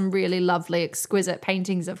there's some really lovely, exquisite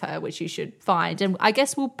paintings of her, which you should find. And I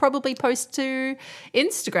guess we'll probably post to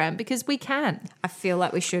Instagram because we can. I feel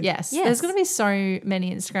like we should. Yes. There's going to be so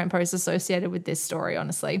many Instagram posts associated with this story,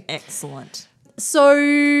 honestly. Excellent.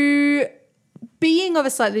 So being of a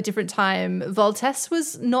slightly different time, Voltaire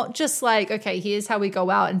was not just like, okay, here's how we go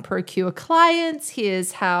out and procure clients.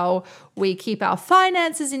 Here's how we keep our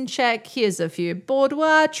finances in check. Here's a few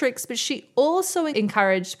boudoir tricks. But she also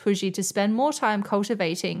encouraged Pougy to spend more time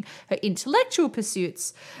cultivating her intellectual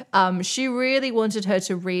pursuits. She really wanted her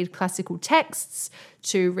to read classical texts,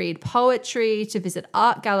 to read poetry, to visit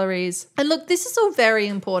art galleries. And look, this is all very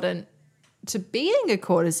important to being a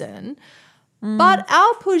courtesan. But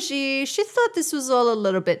our Pougy, she thought this was all a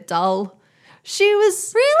little bit dull. She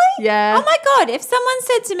was... Really? Yeah. Oh my God. If someone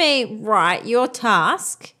said to me, right, your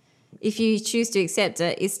task, if you choose to accept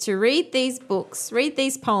it, is to read these books, read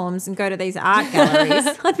these poems and go to these art galleries,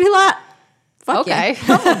 I'd be like, fuck Okay.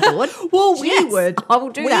 yeah, I'm on board. Well, we Yes, would. I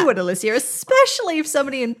will do that. We would, Alicia, especially if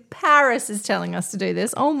somebody in Paris is telling us to do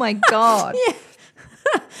this. Oh my God.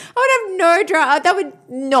 I no drama. That would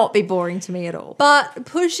not be boring to me at all. But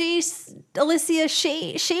Pushy, Alicia,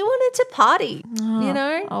 she wanted to party, you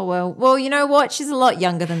know? Oh, well. Well, you know what? She's a lot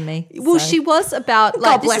younger than me. Well, so- she was about, like,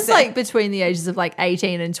 God this bless is her. like between the ages of like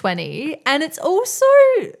 18 and 20. And it's also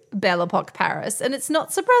Belle Epoque Paris. And it's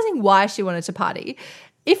not surprising why she wanted to party.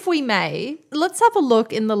 If we may, let's have a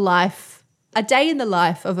look in a day in the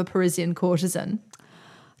life of a Parisian courtesan.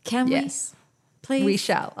 Can we? Yes. Please? We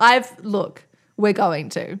shall. We're going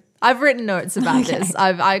to. I've written notes about this.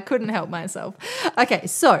 I couldn't help myself. Okay,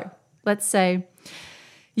 so let's say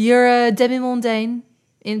you're a demi-mondaine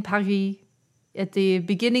in Paris at the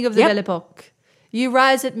beginning of the Yep. Belle Epoque. You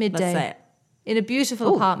rise at midday say it. in a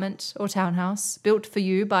beautiful apartment or townhouse built for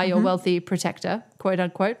you by your wealthy protector, quote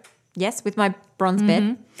unquote. Yes, with my bronze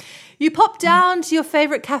bed. You pop down to your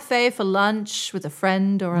favorite cafe for lunch with a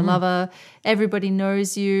friend or a lover. Everybody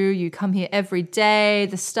knows you. You come here every day.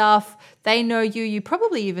 The staff, they know you. You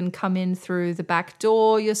probably even come in through the back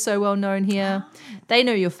door. You're so well known here. They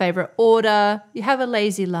know your favorite order. You have a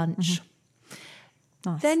lazy lunch.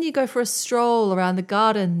 Nice. Then you go for a stroll around the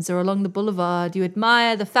gardens or along the boulevard. You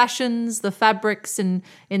admire the fashions, the fabrics in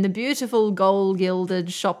the beautiful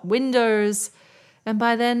gold-gilded shop windows. And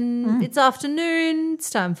by then it's afternoon, it's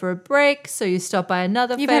time for a break. So you stop by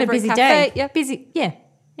another You've had a favorite busy cafe. day. Yeah. Busy. Yeah.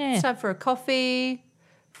 Yeah. It's time for a coffee,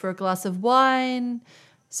 for a glass of wine.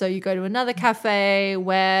 So you go to another cafe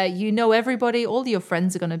where you know everybody, all your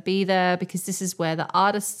friends are going to be there because this is where the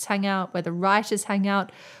artists hang out, where the writers hang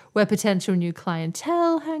out, where potential new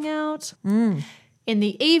clientele hang out. In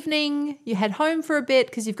the evening, you head home for a bit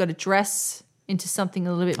because you've got to dress into something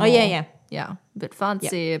a little bit more. yeah. Yeah, a bit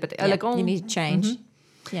fancy, a bit elegant. You need to change.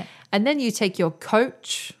 Yeah. And then you take your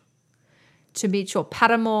coach to meet your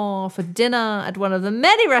paramour for dinner at one of the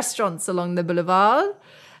many restaurants along the boulevard.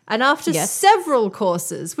 And after Yes. several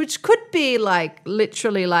courses, which could be like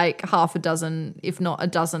literally like half a dozen, if not a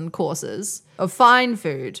dozen courses of fine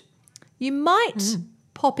food, you might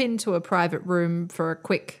pop into a private room for a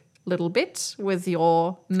quick little bit with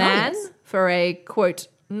your man yes. for a, quote,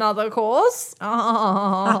 another course.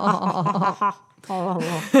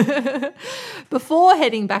 Before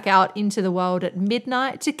heading back out into the world at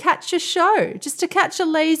midnight to catch a show, just to catch a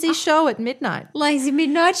lazy show at midnight. Lazy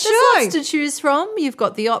midnight There's show. lots to choose from. You've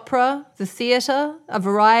got the opera, the theatre, a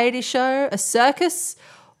variety show, a circus,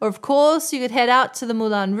 or of course you could head out to the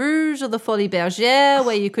Moulin Rouge or the Folies Bergère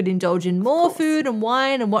where you could indulge in more food and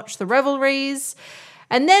wine and watch the revelries.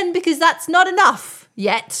 And then, because that's not enough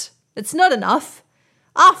yet, it's not enough,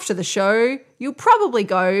 after the show, you'll probably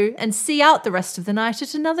go and see out the rest of the night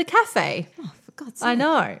at another cafe. For God's sake. I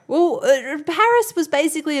know. Well, Paris was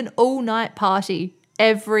basically an all-night party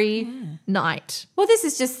every night. Well, this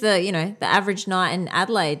is just the average night in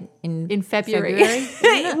Adelaide in February.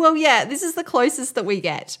 Well, yeah, this is the closest that we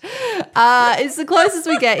get. It's the closest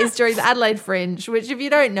we get is during the Adelaide Fringe, which, if you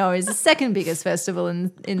don't know, is the second biggest festival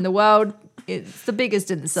in the world. It's the biggest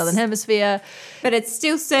in the Southern Hemisphere. But it's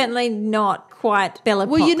still certainly not quite Belle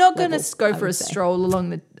Epoque Well, you're not going to level, go I for a would say. stroll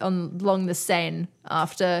along the Seine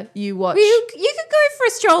after you watch You could go for a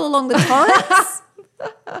stroll along the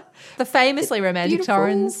Torrens. the famously romantic Beautiful.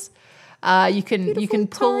 Torrens. You can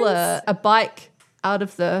pull Torrens. a bike out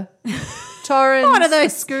of the Torrens. One of those-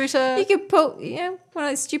 a scooter. You could pull, one of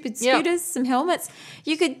those stupid Yep. scooters, some helmets.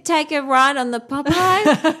 You could take a ride on the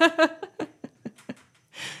Popeye.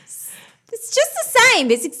 It's just the same.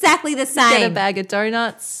 It's exactly the same. Get a bag of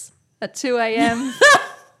donuts at 2 a.m.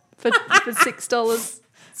 for $6.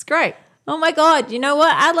 It's great. Oh my God. You know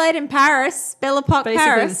what? Adelaide and Paris, Belle Epoque Basically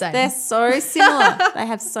Paris, the same. they're so similar. They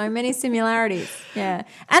have so many similarities. Yeah.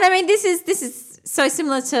 And I mean, this is so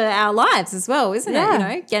similar to our lives as well, isn't Yeah.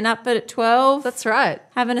 it? Getting up at 12, That's right.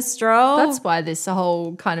 having a stroll. That's why this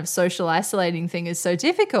whole kind of social isolating thing is so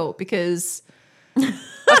difficult because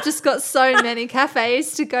I've just got so many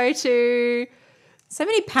cafes to go to. so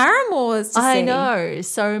many paramours to see. I know.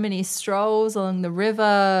 So many strolls along the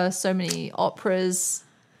river, so many operas.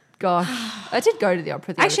 Gosh, I did go to the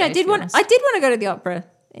opera the Actually, other day, to be honest. I did want to go to the opera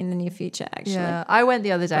in the near future, actually. Yeah, I went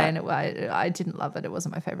the other day and I didn't love it. It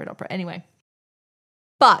wasn't my favorite opera. Anyway.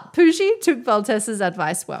 But Pucci took Voltaire's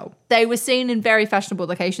advice well. They were seen in very fashionable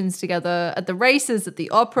locations together, at the races, at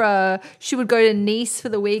the opera. She would go to Nice for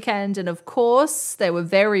the weekend. And of course, they were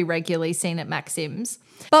very regularly seen at Maxim's.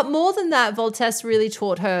 But more than that, Voltaire really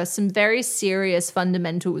taught her some very serious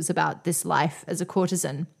fundamentals about this life as a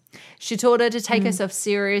courtesan. She taught her to take herself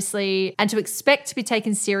seriously and to expect to be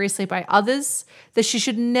taken seriously by others, that she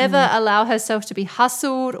should never allow herself to be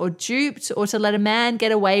hustled or duped or to let a man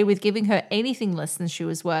get away with giving her anything less than she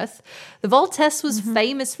was worth. The Voltaire was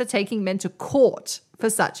famous for taking men to court for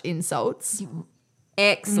such insults.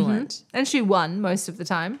 Excellent. And she won most of the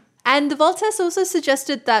time. And Voltaire also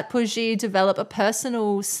suggested that Pougy develop a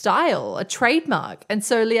personal style, a trademark. And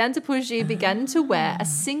so Leander Pougy began to wear a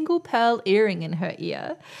single pearl earring in her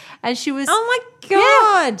ear. And she was... Oh my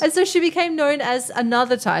God. Yeah. And so she became known as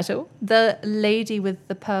another title, the Lady with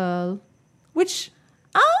the Pearl, which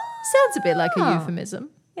sounds a bit like a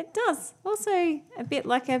euphemism. It does. Also a bit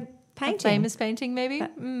like a painting. A famous painting, maybe?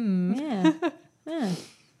 Yeah. Yeah.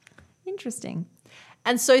 Interesting.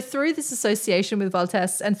 And so through this association with Voltaire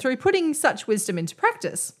and through putting such wisdom into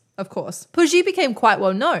practice, of course, Pougy became quite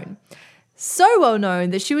well known. So well known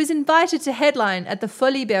that she was invited to headline at the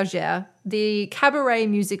Folies Bergère, the cabaret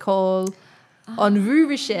music hall on Rue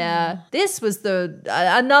Richer. This was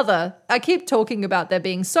another, I keep talking about there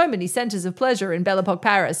being so many centres of pleasure in Belle Epoque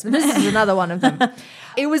Paris, but this is another one of them.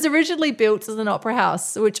 It was originally built as an opera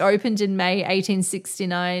house, which opened in May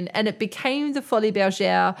 1869, and it became the Folies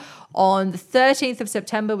Bergère on the 13th of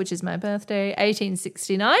September, which is my birthday,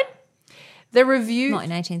 1869. The review... Not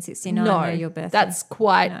in 1869, No, your birthday. that's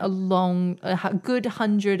quite a good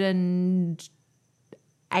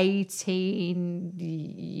 118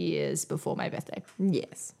 years before my birthday.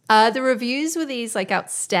 Yes. The reviews were these like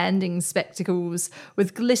outstanding spectacles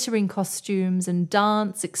with glittering costumes and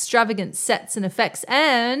dance, extravagant sets and effects.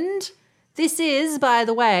 And this is, by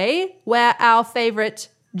the way, where our favourite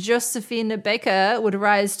Josephine Baker would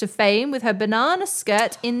rise to fame with her banana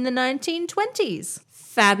skirt in the 1920s.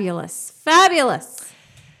 Fabulous. Fabulous.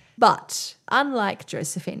 But unlike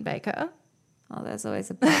Josephine Baker, Oh, there's always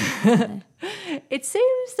a problem. it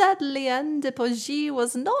seems that Liane de Pougy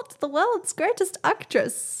was not the world's greatest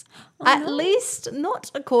actress. At least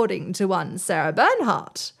not according to one Sarah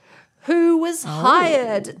Bernhardt, who was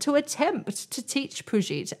hired to attempt to teach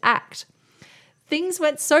Pougy to act. Things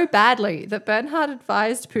went so badly that Bernhardt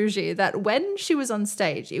advised Pougy that when she was on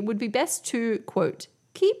stage, it would be best to, quote,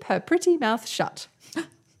 keep her pretty mouth shut.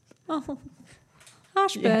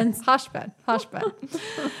 Harsh burns. Harsh burn.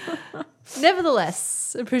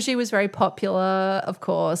 Nevertheless, Pougy was very popular, of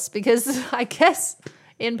course, because I guess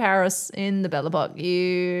in Paris, in the Belle Epoque,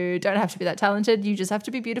 you don't have to be that talented. You just have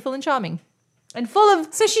to be beautiful and charming. And full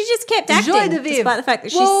of So she just kept acting joie de vivre. despite the fact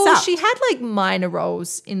that she Well, sucked. she had like minor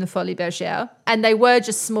roles in the Folies Bergère, and they were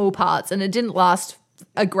just small parts, and it didn't last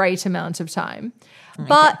a great amount of time. Okay.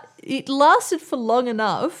 But it lasted for long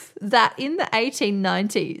enough that in the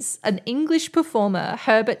 1890s, an English performer,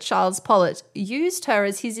 Herbert Charles Pollitt, used her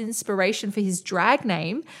as his inspiration for his drag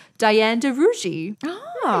name, Diane de Rougy.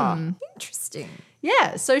 Interesting.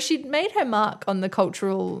 Yeah, so she'd made her mark on the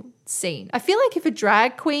cultural scene. I feel like if a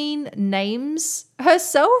drag queen names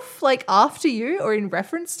herself like after you or in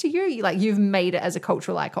reference to you, you've made it as a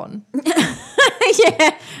cultural icon.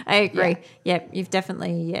 Yeah, I agree. Yeah, you've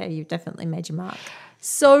definitely made your mark.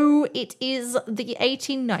 So it is the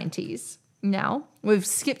 1890s now. We've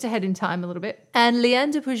skipped ahead in time a little bit. And Liane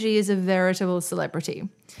de Pougy is a veritable celebrity.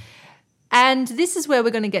 And this is where we're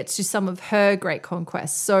going to get to some of her great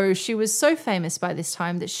conquests. So she was so famous by this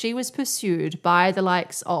time that she was pursued by the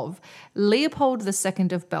likes of Leopold II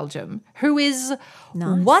of Belgium, who is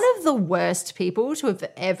one of the worst people to have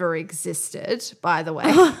ever existed, by the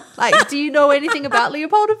way. Do you know anything about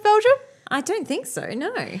Leopold of Belgium? I don't think so,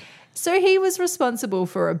 no. So he was responsible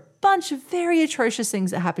for a bunch of very atrocious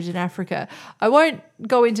things that happened in Africa. I won't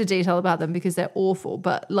go into detail about them because they're awful,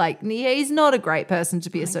 but he's not a great person to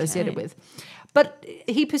be associated with. But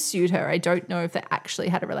he pursued her. I don't know if they actually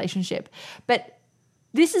had a relationship. But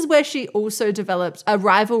this is where she also developed a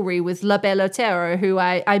rivalry with La Belle Otero, who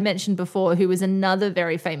I mentioned before, who was another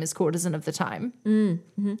very famous courtesan of the time.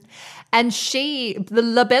 Mm-hmm. And the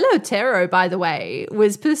La Belle Otero, by the way,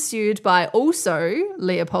 was pursued by also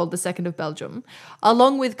Leopold II of Belgium,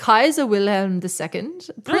 along with Kaiser Wilhelm II,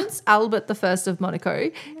 Prince Albert I of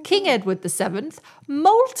Monaco, King Edward VII,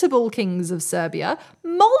 multiple kings of Serbia,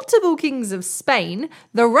 multiple kings of Spain,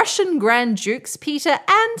 the Russian Grand Dukes Peter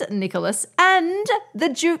and Nicholas, and the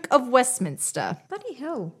Duke of Westminster. Bloody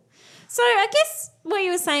hell. So I guess what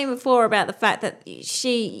you were saying before about the fact that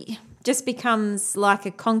she just becomes like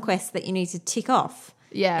a conquest that you need to tick off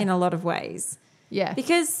in a lot of ways. Yeah.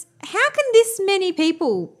 Because how can this many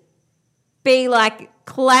people be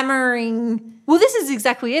clamoring? Well, this is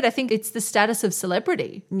exactly it. I think it's the status of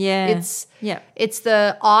celebrity. Yeah. It's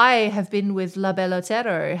the I have been with La Belle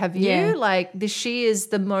Otero. Have you? Yeah. She is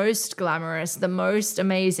the most glamorous, the most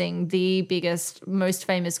amazing, the biggest, most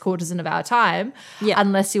famous courtesan of our time. Yeah.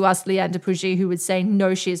 Unless you ask Liane de Pougy, who would say,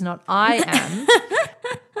 no, she is not. I am.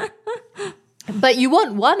 But you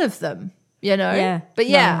want one of them, you know? Yeah. But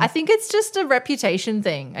I think it's just a reputation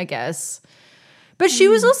thing, I guess. But she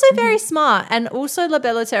was also very smart. And also La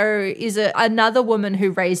Bellotero is another woman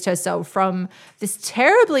who raised herself from this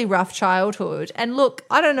terribly rough childhood. And look,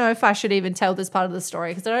 I don't know if I should even tell this part of the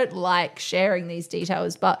story because I don't like sharing these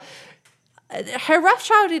details, but her rough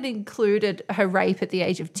childhood included her rape at the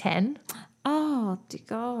age of 10. Oh, dear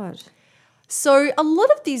God. So a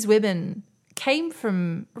lot of these women came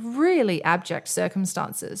from really abject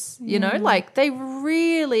circumstances, you know, like they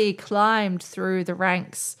really climbed through the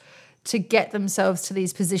ranks to get themselves to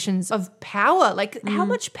these positions of power. Like how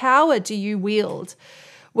much power do you wield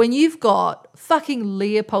when you've got fucking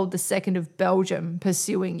Leopold II of Belgium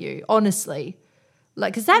pursuing you, honestly?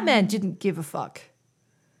 Like, because that man didn't give a fuck.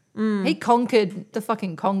 He conquered the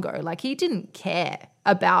fucking Congo. Like, he didn't care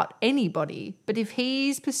about anybody. But if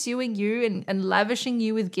he's pursuing you and lavishing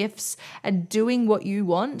you with gifts and doing what you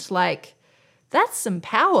want, like, that's some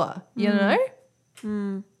power, you know?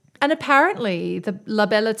 And apparently the La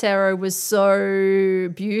Bellotero was so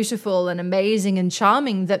beautiful and amazing and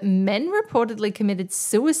charming that men reportedly committed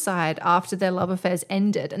suicide after their love affairs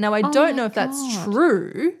ended. And now I don't know if that's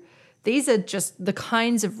true. These are just the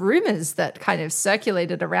kinds of rumors that kind of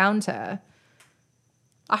circulated around her.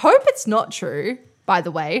 I hope it's not true, by the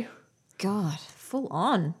way. God, full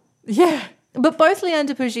on. Yeah. But both Liane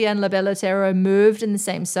de Pougy and La Bellotero moved in the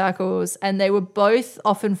same circles, and they were both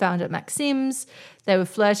often found at Maxim's. They were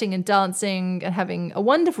flirting and dancing and having a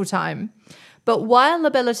wonderful time. But while La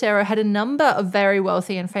Bellotero had a number of very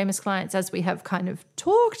wealthy and famous clients, as we have kind of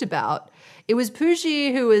talked about, it was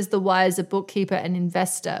Pougy who was the wiser bookkeeper and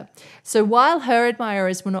investor. So while her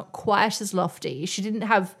admirers were not quite as lofty, she didn't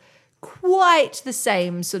have quite the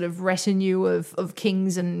same sort of retinue of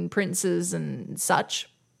kings and princes and such.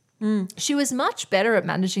 She was much better at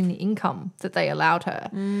managing the income that they allowed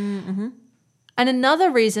her. And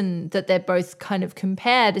another reason that they're both kind of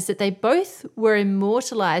compared is that they both were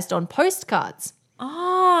immortalized on postcards.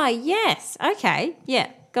 Ah, yes. Okay.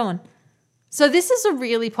 Yeah, go on. So this is a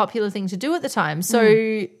really popular thing to do at the time.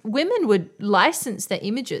 So women would license their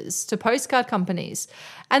images to postcard companies,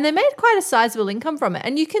 and they made quite a sizable income from it.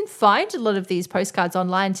 And you can find a lot of these postcards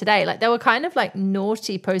online today. Like, they were kind of like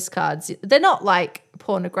naughty postcards. They're not like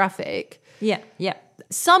pornographic. Yeah, yeah.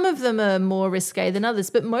 Some of them are more risque than others,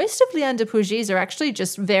 but most of Liane de Pougy's are actually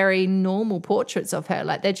just very normal portraits of her.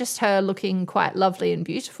 Like, they're just her looking quite lovely and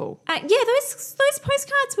beautiful. Yeah, those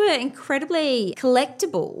postcards were incredibly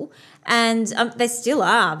collectible, and they still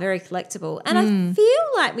are very collectible. And I feel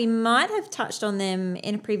like we might have touched on them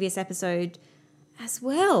in a previous episode as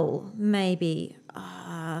well, maybe.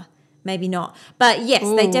 Maybe not. But yes,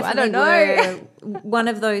 they definitely were one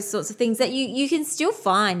of those sorts of things that you can still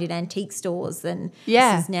find in antique stores and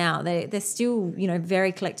this is now. They're still, you know,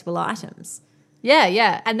 very collectible items. Yeah,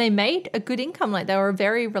 yeah. And they made a good income. Like, they were a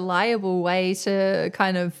very reliable way to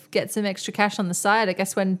kind of get some extra cash on the side, I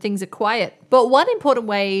guess, when things are quiet. But one important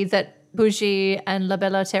way that Pougy and La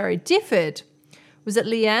Bellotero differed was that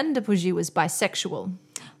Liane de Pougy was bisexual.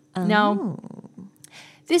 Now,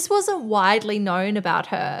 this wasn't widely known about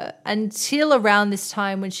her until around this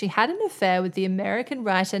time when she had an affair with the American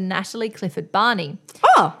writer Natalie Clifford Barney.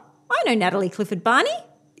 Oh, I know Natalie Clifford Barney.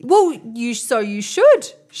 Well, you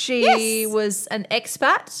should. She was an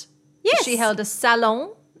expat. Yes. She held a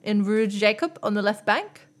salon in Rue Jacob on the left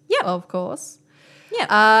bank. Yep. Of course.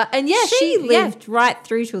 Yeah. And yeah, she lived right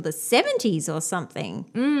through till the 70s or something.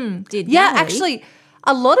 Did Natalie. Actually,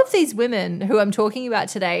 a lot of these women who I'm talking about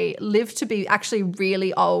today lived to be actually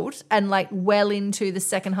really old and like well into the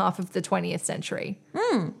second half of the 20th century.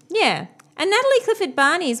 Yeah. And Natalie Clifford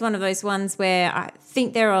Barney is one of those ones where I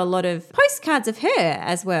think there are a lot of postcards of her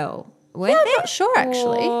as well. Weren't I'm there? not sure,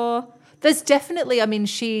 actually. Or- There's definitely, I mean,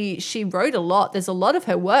 she wrote a lot. There's a lot of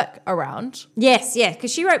her work around. Yes, yeah,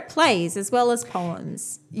 because she wrote plays as well as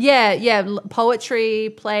poems. Yeah, poetry,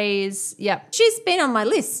 plays, yeah. She's been on my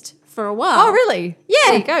list for a while. Oh, really? Yeah,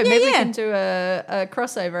 There you go. yeah, Maybe we yeah. can do a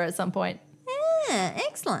crossover at some point. Yeah,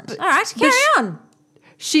 excellent. All right, carry on.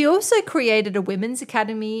 She also created a women's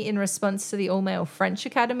academy in response to the all-male French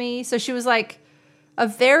academy. So she was like a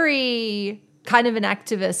very kind of an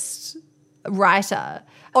activist writer,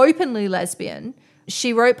 openly lesbian.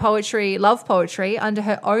 She wrote poetry, love poetry, under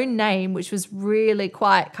her own name, which was really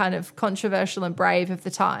quite kind of controversial and brave of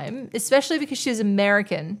the time, especially because she was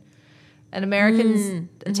American. And Americans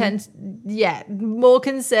tend, more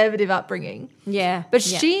conservative upbringing. Yeah. But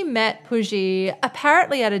she met Pougy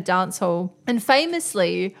apparently at a dance hall, and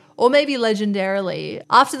famously, or maybe legendarily,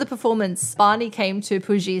 after the performance, Barney came to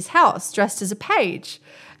Pougy's house dressed as a page,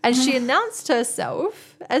 and she announced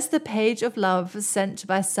herself as the page of love sent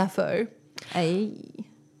by Sappho. Hey.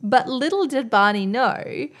 But little did Barney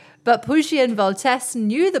know But Pugy and Voltesse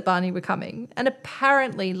knew that Barney were coming and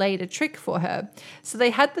apparently laid a trick for her. So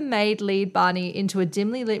they had the maid lead Barney into a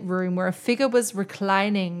dimly lit room where a figure was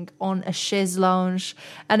reclining on a chaise lounge.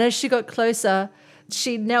 And as she got closer,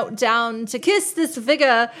 she knelt down to kiss this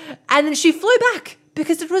figure, and then she flew back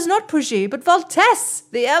because it was not Pugy, but Voltesse,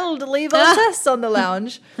 the elderly Voltesse on the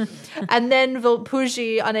lounge. And then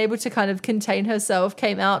Pugy, unable to kind of contain herself,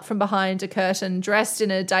 came out from behind a curtain dressed in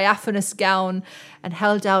a diaphanous gown and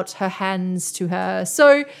held out her hands to her.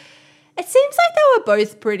 So it seems like they were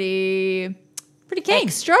both pretty keen.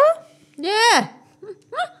 extra. Yeah.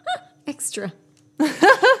 Extra.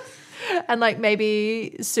 And like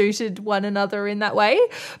maybe suited one another in that way.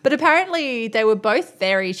 But apparently they were both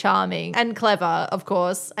very charming and clever, of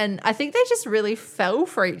course. And I think they just really fell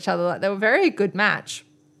for each other. Like they were a very good match.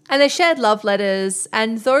 And they shared love letters.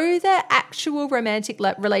 And though their actual romantic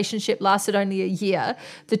relationship lasted only a year,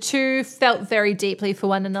 the two felt very deeply for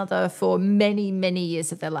one another for many, many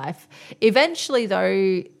years of their life. Eventually,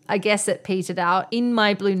 though, I guess it petered out. In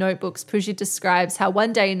My Blue Notebooks, Pugy describes how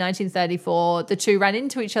one day in 1934, the two ran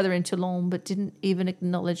into each other in Toulon but didn't even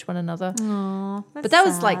acknowledge one another. Aww, but that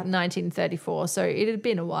was like 1934, so it had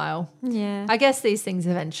been a while. Yeah. I guess these things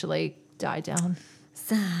eventually die down.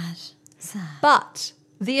 Sad. But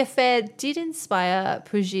the affair did inspire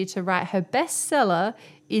Pugy to write her bestseller,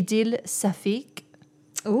 Idylle Saphique.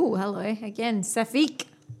 Oh, hello. Again, Saphique.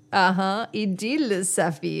 Idylle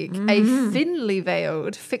Saphique, a thinly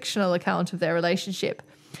veiled fictional account of their relationship.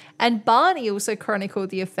 And Barney also chronicled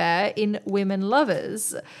the affair in Women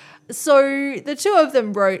Lovers. So the two of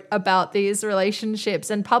them wrote about these relationships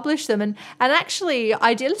and published them. And actually,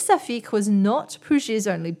 Idylle Saphique was not Pugy's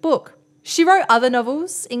only book. She wrote other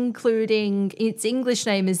novels, including its English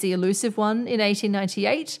name is The Elusive One in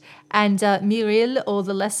 1898 and Myriel or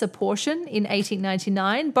The Lesser Portion in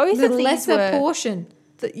 1899. Both The of these lesser were... portion.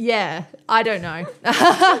 Yeah, I don't know.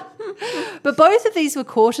 But both of these were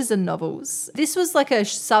courtesan novels. This was like a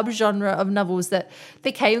subgenre of novels that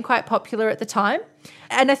became quite popular at the time.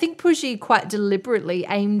 And I think Pugy quite deliberately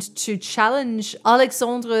aimed to challenge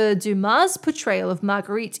Alexandre Dumas' portrayal of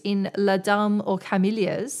Marguerite in La Dame aux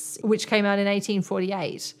Camélias, which came out in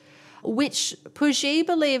 1848, which Pugy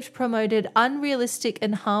believed promoted unrealistic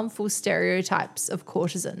and harmful stereotypes of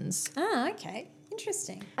courtesans. Ah, okay.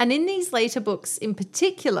 Interesting. And in these later books in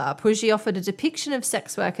particular, Pugy offered a depiction of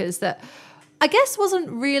sex workers that I guess wasn't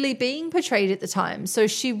really being portrayed at the time. So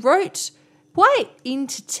she wrote quite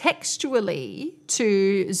intertextually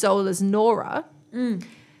to Zola's Nora,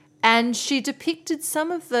 and she depicted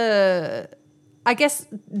some of the, I guess,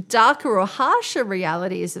 darker or harsher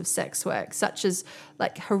realities of sex work, such as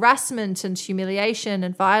like harassment and humiliation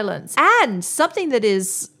and violence. And something that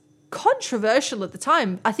is controversial at the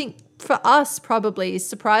time, I think for us probably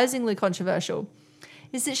surprisingly controversial,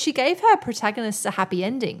 is that she gave her protagonists a happy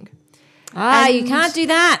ending. You And- can't do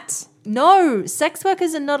that. No, sex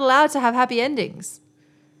workers are not allowed to have happy endings.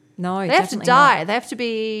 No, They have to die. They have to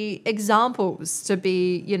be examples to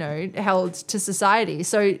be, held to society.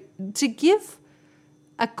 So to give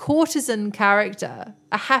a courtesan character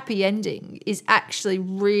a happy ending is actually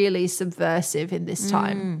really subversive in this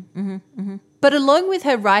time. But along with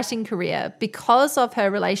her writing career, because of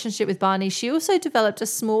her relationship with Barney, she also developed a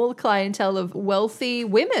small clientele of wealthy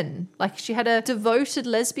women. Like she had a devoted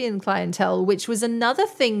lesbian clientele, which was another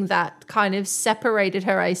thing that kind of separated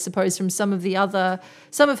her, I suppose, from some of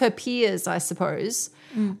her peers, I suppose.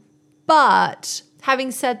 But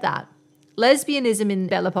having said that, lesbianism in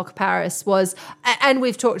Belle Epoque Paris was, and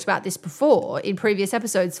we've talked about this before in previous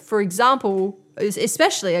episodes, for example,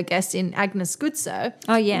 especially I guess in Agnes Goodsir.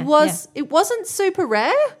 Oh, yeah, It wasn't super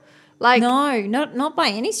rare. Like, No, not by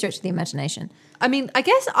any stretch of the imagination. I mean, I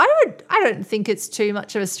guess I don't think it's too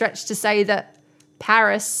much of a stretch to say that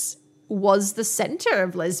Paris was the center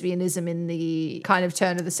of lesbianism in the kind of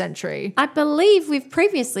turn of the century. I believe we've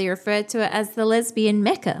previously referred to it as the lesbian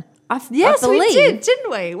Mecca. Yes, I we believe did,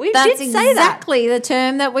 didn't we? We That's did say that. exactly the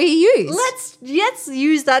term that we use. Let's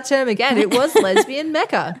use that term again. It was lesbian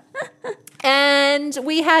Mecca. And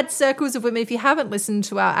we had circles of women. If you haven't listened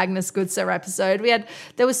to our Agnes Goodsir episode,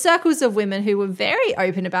 there were circles of women who were very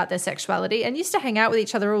open about their sexuality and used to hang out with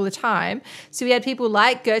each other all the time. So we had people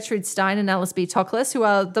like Gertrude Stein and Alice B. Toklas, who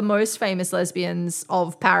are the most famous lesbians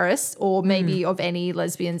of Paris, or maybe of any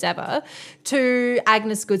lesbians ever, to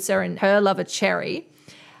Agnes Goodsir and her lover Cherry.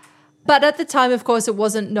 But at the time, of course, it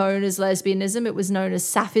wasn't known as lesbianism. It was known as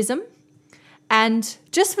Sapphism. And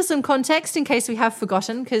just for some context, in case we have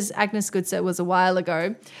forgotten, because Agnes Goodsir was a while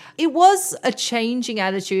ago, it was a changing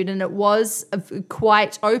attitude and it was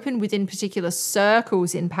quite open within particular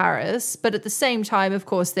circles in Paris. But at the same time, of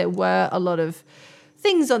course, there were a lot of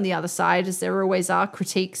things on the other side, as there always are,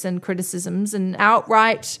 critiques and criticisms and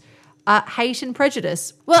outright hate and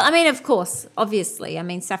prejudice. Well, I mean, of course, obviously. I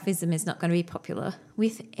mean, Sapphism is not going to be popular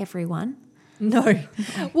with everyone. No.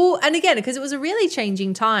 Well, and again, because it was a really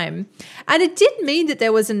changing time. And it did mean that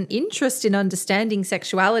there was an interest in understanding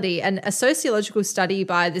sexuality, and a sociological study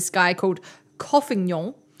by this guy called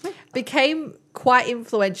Coffignon became quite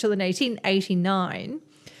influential in 1889.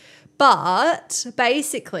 But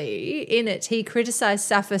basically, in it, he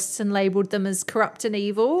criticised Saphists and labelled them as corrupt and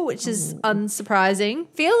evil, which is unsurprising.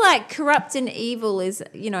 Feel like corrupt and evil is,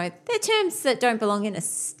 they're terms that don't belong in a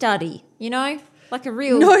study, Like a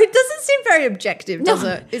real... No, it doesn't seem very objective, does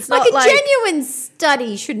it? It's like not a genuine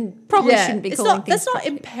study shouldn't be calling things... That's not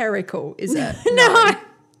empirical, is it?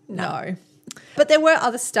 No. But there were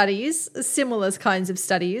other studies, similar kinds of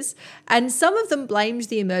studies, and some of them blamed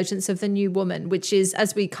the emergence of the new woman, which is,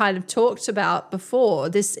 as we kind of talked about before,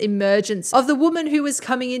 this emergence of the woman who was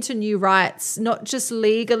coming into new rights, not just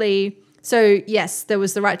legally. So, yes, there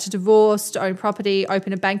was the right to divorce, to own property,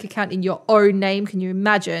 open a bank account in your own name. Can you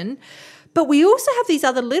imagine? But we also have these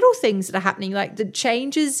other little things that are happening, like the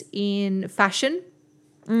changes in fashion,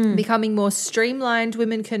 becoming more streamlined.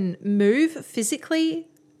 Women can move physically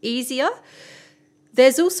easier.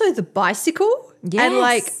 There's also the bicycle. Yes.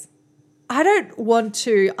 And I don't want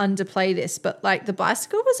to underplay this, but the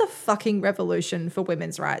bicycle was a fucking revolution for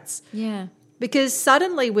women's rights. Yeah. Because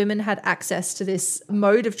suddenly women had access to this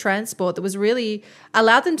mode of transport that was really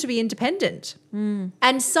allowed them to be independent.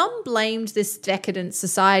 And some blamed this decadent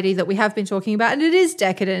society that we have been talking about, and it is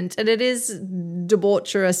decadent and it is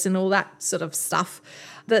debaucherous and all that sort of stuff,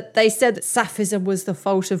 that they said that Sapphism was the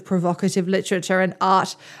fault of provocative literature and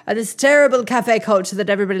art and this terrible cafe culture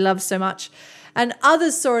that everybody loves so much. And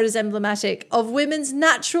others saw it as emblematic of women's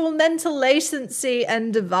natural mental latency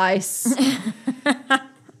and device.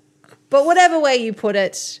 But whatever way you put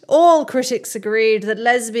it, all critics agreed that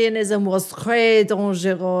lesbianism was très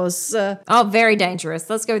dangereux. Oh, very dangerous.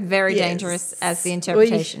 Let's go with very Yes. dangerous as the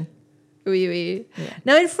interpretation. Oui, oui. Yeah.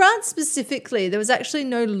 Now, in France specifically, there was actually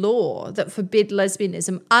no law that forbid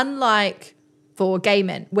lesbianism, unlike for gay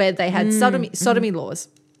men, where they had sodomy laws.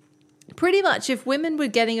 Pretty much, if women were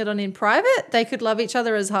getting it on in private, they could love each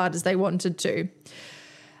other as hard as they wanted to.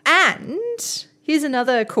 And here's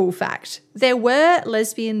another cool fact. There were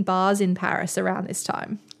lesbian bars in Paris around this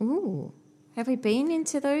time. Ooh. Have we been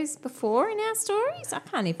into those before in our stories? I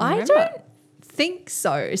can't even remember. I don't think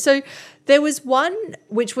so. So there was one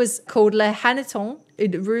which was called Le Hanneton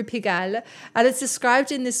in Rue Pigalle, and it's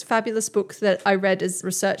described in this fabulous book that I read as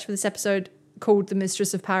research for this episode called The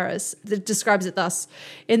Mistress of Paris, that describes it thus.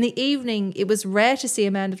 In the evening, it was rare to see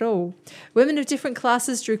a man at all. Women of different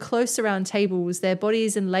classes drew close around tables, their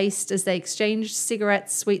bodies enlaced as they exchanged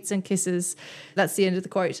cigarettes, sweets and kisses. That's the end of the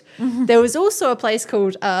quote. There was also a place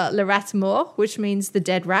called Le Rat Mort, which means the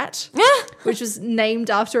dead rat, which was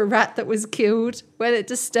named after a rat that was killed when it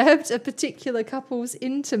disturbed a particular couple's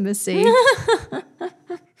intimacy.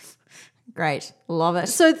 Great. Love it.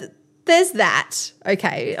 So there's that.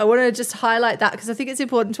 Okay. I want to just highlight that because I think it's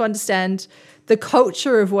important to understand the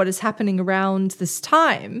culture of what is happening around this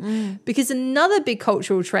time, because another big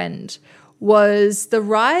cultural trend was the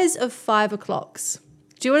rise of 5 o'clocks.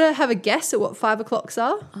 Do you want to have a guess at what 5 o'clocks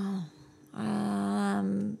are?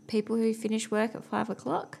 People who finish work at 5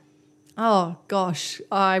 o'clock. Oh, gosh.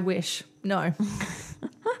 I wish. No.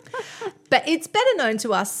 But it's better known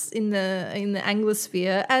to us in the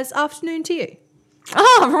Anglosphere as afternoon tea.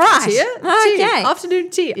 Oh, right. Tea. Okay.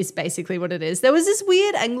 Afternoon tea is basically what it is. There was this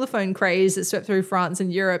weird Anglophone craze that swept through France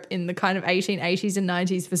and Europe in the kind of 1880s and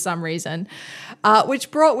 90s for some reason,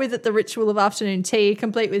 which brought with it the ritual of afternoon tea,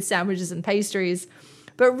 complete with sandwiches and pastries.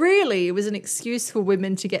 But really, it was an excuse for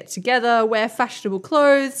women to get together, wear fashionable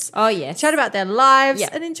clothes, Oh, yes. chat about their lives, Yeah.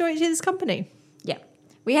 and enjoy each other's company. Yeah.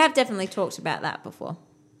 We have definitely talked about that before.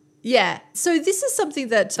 Yeah. So this is something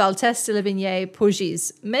that Valtesse de la Vigne,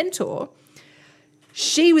 Pougy's mentor,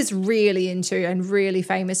 she was really into and really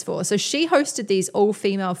famous for. So she hosted these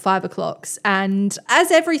all-female 5 o'clocks, and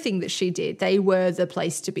as everything that she did, they were the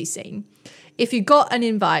place to be seen. If you got an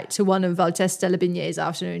invite to one of Valtesse de la Vigne's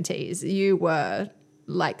afternoon teas, you were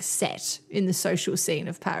set in the social scene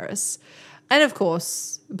of Paris. And of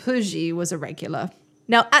course, Pougy was a regular.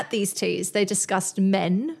 Now at these teas, they discussed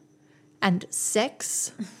men and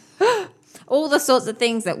sex. All the sorts of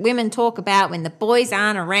things that women talk about when the boys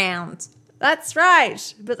aren't around. That's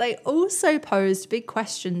right. But they also posed big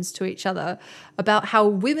questions to each other about how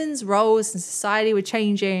women's roles in society were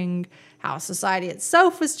changing, how society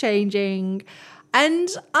itself was changing. And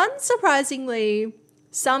unsurprisingly,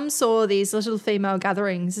 some saw these little female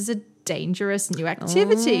gatherings as a dangerous new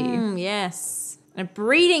activity. Yes. A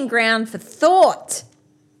breeding ground for thought.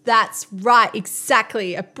 That's right,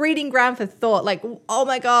 exactly. A breeding ground for thought. Like, oh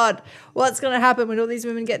my God, what's going to happen when all these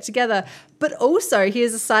women get together? But also,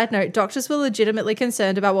 here's a side note, doctors were legitimately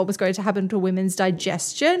concerned about what was going to happen to women's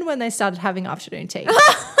digestion when they started having afternoon tea.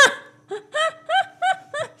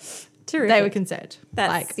 Terrific. They were concerned.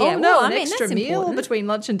 That's- Like, yeah, oh no, well, I an mean, extra that's meal important. between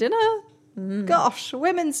lunch and dinner? Gosh,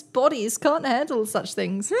 women's bodies can't handle such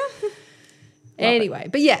things. Anyway,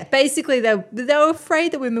 but yeah, basically they were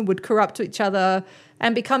afraid that women would corrupt to each other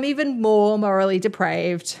and become even more morally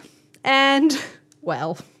depraved. And,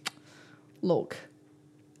 well, look,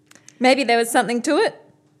 Maybe there was something to it.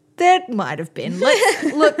 there might have been.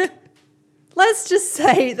 Let's just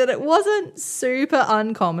say that it wasn't super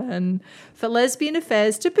uncommon for lesbian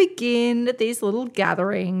affairs to begin at these little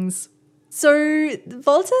gatherings. So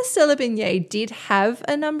Voltaire de La Binière did have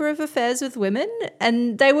a number of affairs with women,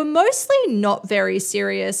 and they were mostly not very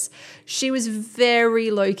serious. She was very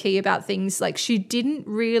low-key about things. Like, she didn't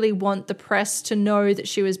really want the press to know that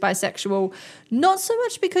she was bisexual, not so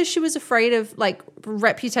much because she was afraid of, like,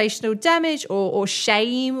 reputational damage or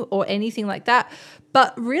shame or anything like that,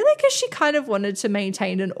 but really because she kind of wanted to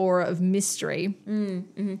maintain an aura of mystery.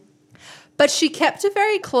 But she kept a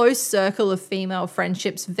very close circle of female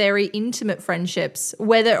friendships, very intimate friendships,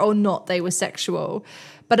 whether or not they were sexual.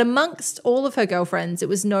 But amongst all of her girlfriends, it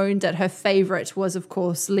was known that her favorite was, of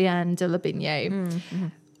course, Liane de La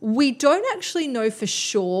Binière. We don't actually know for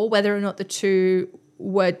sure whether or not the two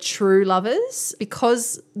were true lovers,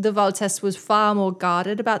 because the Voltaire was far more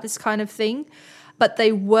guarded about this kind of thing. But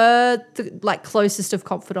they were the closest of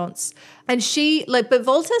confidants. And she, but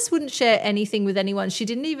Voltaire wouldn't share anything with anyone. She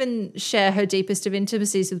didn't even share her deepest of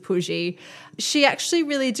intimacies with Pugy. She actually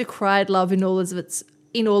really decried love in all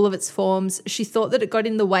of its forms. She thought that it got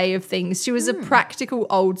in the way of things. She was a practical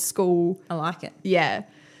old school. I like it. Yeah.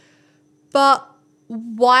 But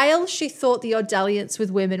while she thought the odd dalliance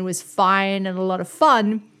with women was fine and a lot of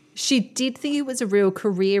fun, she did think it was a real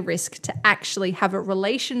career risk to actually have a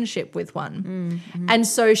relationship with one. And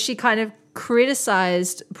so she kind of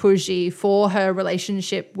criticized Pugy for her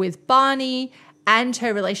relationship with Barney and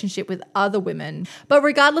her relationship with other women. But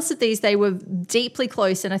regardless of these, they were deeply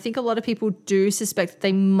close, and I think a lot of people do suspect that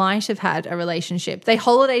they might have had a relationship. They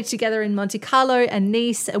holidayed together in Monte Carlo and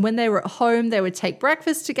Nice, and when they were at home, they would take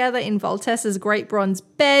breakfast together in Voltaire's great bronze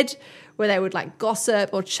bed, where they would gossip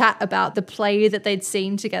or chat about the play that they'd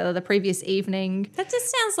seen together the previous evening. That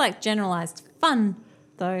just sounds like generalized fun,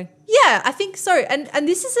 though. Yeah, I think so. And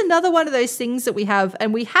this is another one of those things that we have,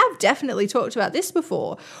 and we have definitely talked about this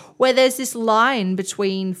before, where there's this line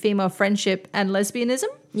between female friendship and lesbianism.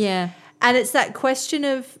 Yeah. And it's that question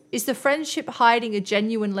of, is the friendship hiding a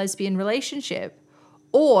genuine lesbian relationship,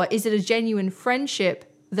 or is it a genuine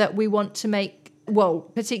friendship that we want to make, well,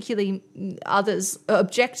 particularly others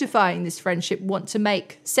objectifying this friendship want to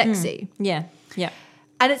make sexy? Yeah. Yeah.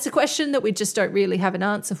 And it's a question that we just don't really have an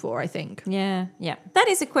answer for, I think. Yeah. Yeah. That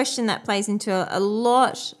is a question that plays into a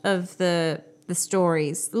lot of the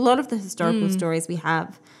stories, a lot of the historical stories we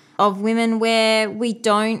have of women where we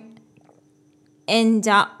don't end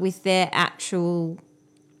up with their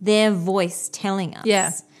voice telling us.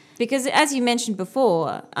 Yeah. Because as you mentioned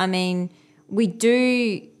before, I mean, we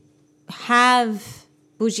do have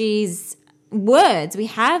Pugy's words. We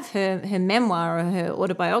have her memoir or her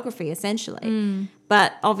autobiography, essentially.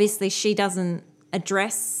 But obviously she doesn't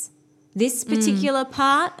address this particular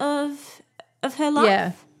part of her life.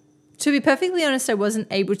 Yeah. To be perfectly honest, I wasn't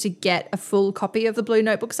able to get a full copy of the Blue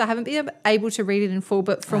Notebook, so I haven't been able to read it in full,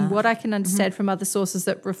 but from what I can understand from other sources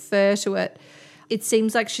that refer to it, it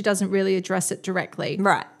seems like she doesn't really address it directly.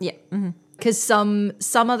 Right, yeah. Mm-hmm. Because some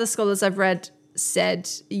other scholars I've read said,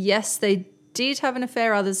 yes, they did have an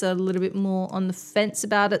affair. Others are a little bit more on the fence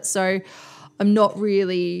about it. So I'm not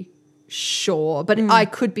really sure, but I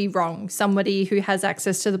could be wrong. Somebody who has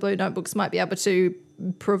access to the Blue Notebooks might be able to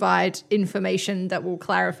provide information that will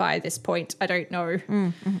clarify this point. I don't know.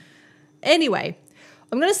 Anyway,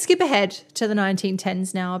 I'm going to skip ahead to the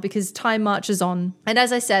 1910s now because time marches on. And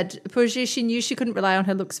as I said, Pugy, she knew she couldn't rely on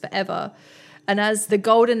her looks forever. And as the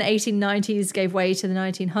golden 1890s gave way to the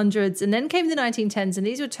 1900s, and then came the 1910s, and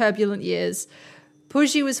these were turbulent years,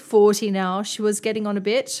 Pugy was 40 now. She was getting on a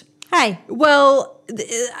bit. Hey. Well,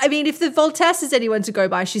 I mean, if the Voltaire is anyone to go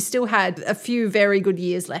by, she still had a few very good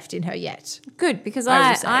years left in her yet. Good, because I I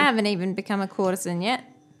would say. haven't even become a courtesan yet.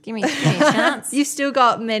 Give me a chance. You've still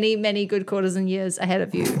got many, many good courtesan years ahead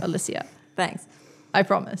of you, Alicia. Thanks. I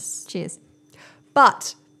promise. Cheers.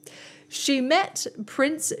 But she met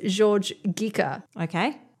Prince George Gica.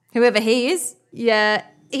 Okay. Whoever he is. Yeah,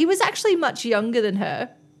 he was actually much younger than her.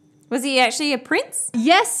 Was he actually a prince?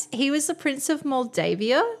 Yes, he was the Prince of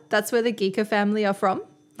Moldavia. That's where the Geeka family are from.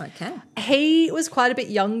 Okay. He was quite a bit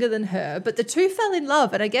younger than her, but the two fell in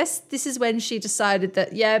love. And I guess this is when she decided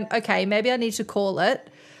that, yeah, okay, maybe I need to call it.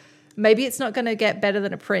 Maybe it's not going to get better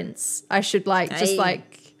than a prince. I should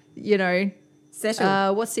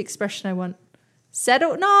Settle. what's the expression I want?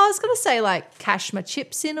 Settle? No, I was going to say cash my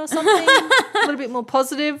chips in or something. A little bit more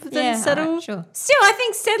positive than settle. all right, sure. Still, I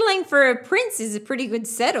think settling for a prince is a pretty good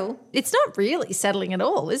settle. It's not really settling at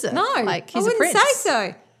all, is it? No, he's I a wouldn't prince. say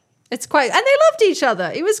so. It's quite, and they loved each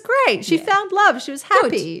other. It was great. She found love. She was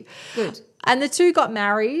happy. Good. And the two got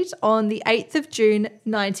married on the 8th of June,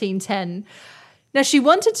 1910. Now, she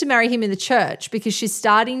wanted to marry him in the church because she's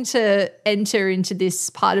starting to enter into this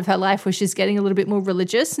part of her life where she's getting a little bit more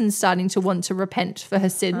religious and starting to want to repent for her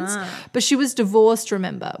sins. But she was divorced,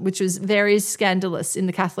 remember, which was very scandalous in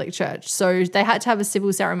the Catholic Church. So they had to have a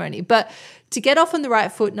civil ceremony. But to get off on the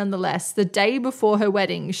right foot, nonetheless, the day before her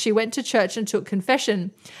wedding, she went to church and took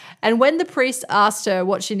confession. And when the priest asked her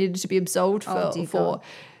what she needed to be absolved for,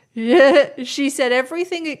 she said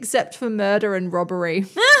everything except for murder and robbery.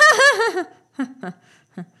 Oh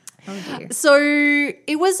dear. So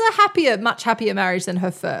it was a much happier marriage than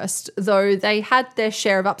her first, though they had their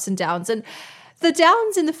share of ups and downs. And the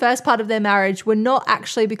downs in the first part of their marriage were not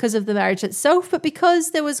actually because of the marriage itself, but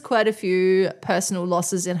because there was quite a few personal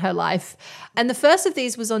losses in her life. And the first of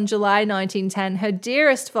these was on July 1910. Her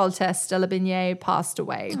dearest Voltesse de la Binière passed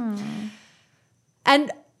away.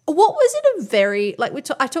 And what was it a very,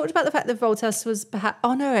 I talked about the fact that Voltesse was perhaps,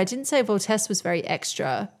 oh no, I didn't say Voltesse was very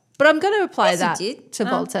extra. But I'm going to apply that to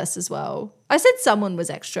Voltesse as well. I said someone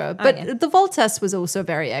was extra, but the Voltesse was also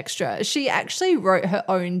very extra. She actually wrote her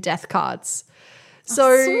own death cards.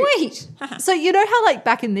 So Sweet. so you know how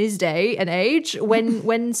back in this day and age,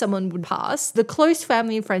 when someone would pass, the close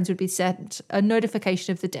family and friends would be sent a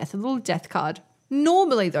notification of the death, a little death card.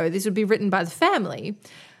 Normally, though, this would be written by the family.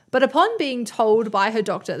 But upon being told by her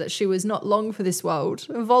doctor that she was not long for this world,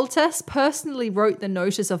 Voltesse personally wrote the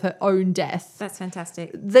notice of her own death That's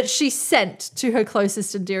fantastic. that she sent to her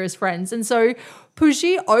closest and dearest friends. And so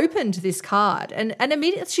Pugy opened this card and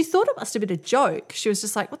immediately she thought it must have been a joke. She was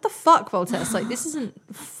just like, what the fuck, Voltesse? This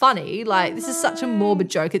isn't funny. This is such a morbid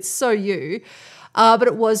joke. It's so you. But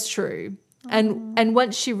it was true. And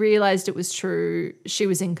once she realized it was true, she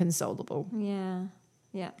was inconsolable. Yeah.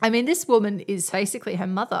 Yeah. I mean, this woman is basically her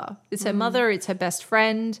mother. It's her mother, it's her best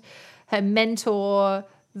friend, her mentor,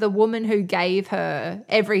 the woman who gave her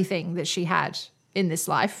everything that she had in this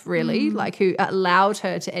life, really, who allowed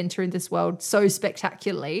her to enter in this world so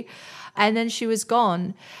spectacularly. And then she was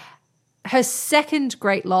gone. Her second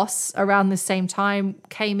great loss around the same time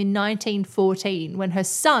came in 1914 when her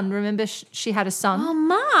son, remember she had a son? Oh,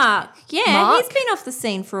 Mark. Yeah, Mark? he's been off the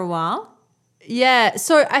scene for a while. Yeah,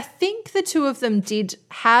 so I think the two of them did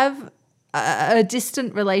have a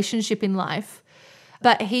distant relationship in life,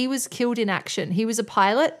 but he was killed in action. He was a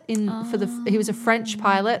pilot he was a French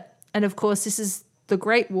pilot, and of course this is the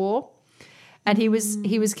Great War, and he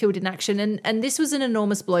was killed in action, and this was an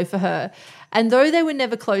enormous blow for her. And though they were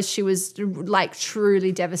never close, she was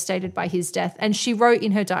truly devastated by his death. And she wrote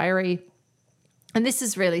in her diary, and this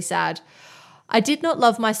is really sad, "I did not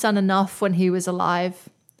love my son enough when he was alive.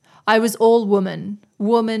 I was all woman,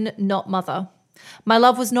 not mother. My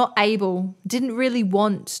love was not able, didn't really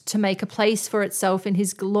want to make a place for itself in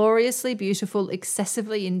his gloriously beautiful,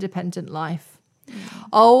 excessively independent life.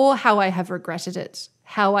 Oh, how I have regretted it,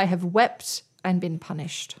 how I have wept and been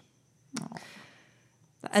punished."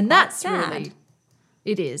 That's sad. really,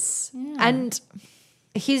 it is. Yeah. And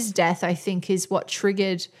his death, I think, is what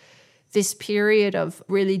triggered this period of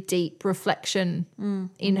really deep reflection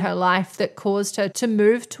in her life that caused her to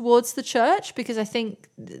move towards the church, because I think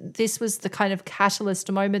this was the kind of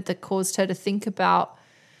catalyst moment that caused her to think about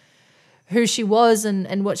who she was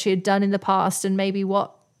and what she had done in the past and maybe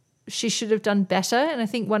what she should have done better. And I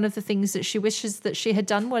think one of the things that she wishes that she had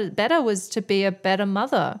done better was to be a better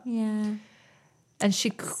mother. Yeah. And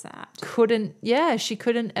she Sad.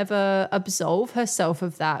 couldn't ever absolve herself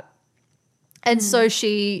of that. And so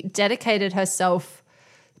she dedicated herself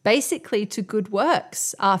basically to good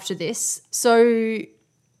works after this. So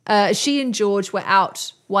she and George were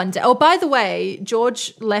out one day. Oh, by the way,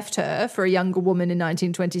 George left her for a younger woman in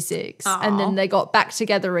 1926. Aww. And then they got back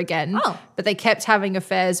together again. Oh. But they kept having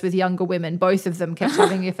affairs with younger women. Both of them kept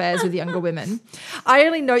having affairs with younger women. I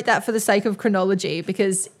only note that for the sake of chronology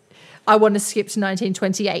because I want to skip to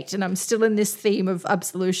 1928 and I'm still in this theme of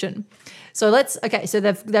absolution. So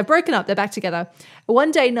they've broken up, they're back together.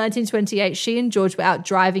 One day in 1928, she and George were out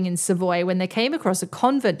driving in Savoy when they came across a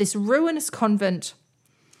convent, this ruinous convent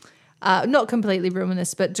not completely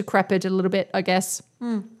ruinous, but decrepit a little bit, I guess.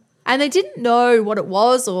 And they didn't know what it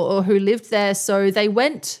was or who lived there, so they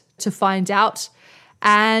went to find out.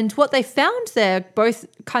 And what they found there both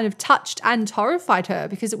kind of touched and horrified her,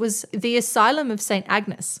 because it was the Asylum of St.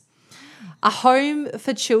 Agnes, a home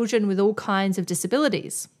for children with all kinds of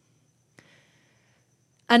disabilities.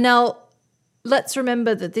 And now let's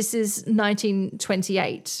remember that this is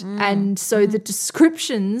 1928, and so the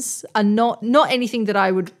descriptions are not anything that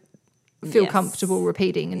I would feel comfortable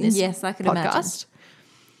repeating in this Yes, I could podcast. imagine.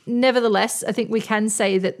 Nevertheless, I think we can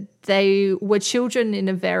say that they were children in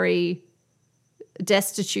a very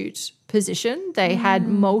destitute position. They had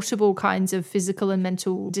multiple kinds of physical and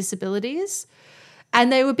mental disabilities,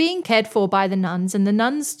 and they were being cared for by the nuns. And the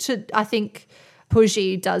nuns, I think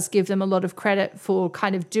Pujie does give them a lot of credit for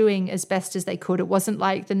kind of doing as best as they could. It wasn't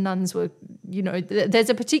like the nuns were, there's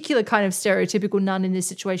a particular kind of stereotypical nun in this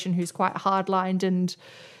situation who's quite hard-lined and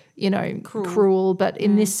cruel. But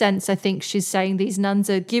in this sense, I think she's saying these nuns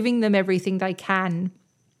are giving them everything they can,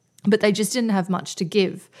 but they just didn't have much to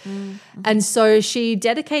give. And so she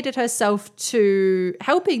dedicated herself to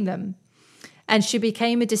helping them, and she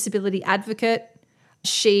became a disability advocate.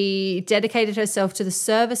 She dedicated herself to the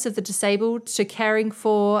service of the disabled, to caring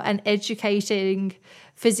for and educating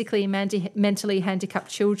physically and mentally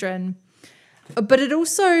handicapped children. But it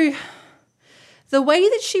also, the way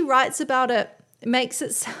that she writes about it, makes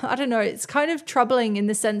it, I don't know, it's kind of troubling in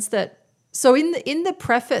the sense that, so in the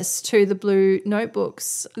preface to the Blue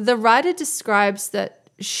Notebooks, the writer describes that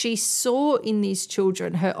she saw in these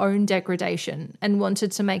children her own degradation and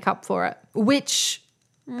wanted to make up for it, which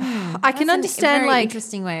I can understand. A very like,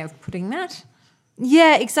 interesting way of putting that.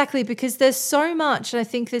 yeah, exactly, because there's so much, and I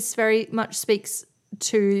think this very much speaks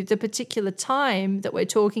to the particular time that we're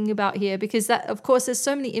talking about here, because that, of course, there's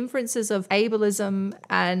so many inferences of ableism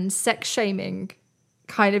and sex shaming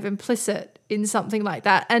kind of implicit in something like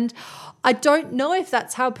that. And I don't know if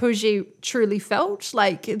that's how Pujie truly felt.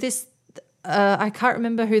 Like this, I can't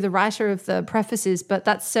remember who the writer of the preface is, but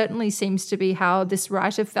that certainly seems to be how this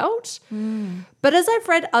writer felt. But as I've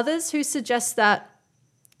read others who suggest that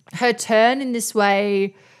her turn in this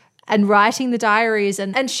way and writing the diaries,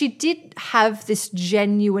 and she did have this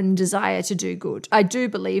genuine desire to do good. I do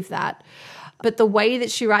believe that. But the way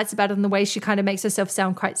that she writes about it and the way she kind of makes herself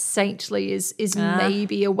sound quite saintly is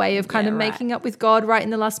maybe a way of kind of making up with God right in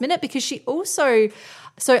the last minute, because she also,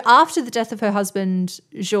 so after the death of her husband,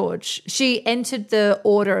 George, she entered the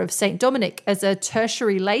Order of St. Dominic as a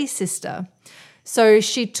tertiary lay sister. So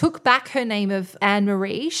she took back her name of Anne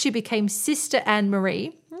Marie. She became Sister Anne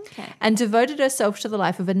Marie. And devoted herself to the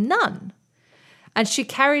life of a nun. And she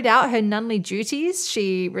carried out her nunly duties.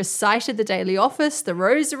 She recited the daily office, the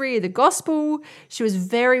rosary, the gospel. She was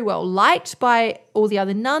very well liked by all the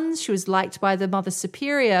other nuns. She was liked by the Mother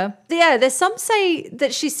Superior. Yeah, there's some say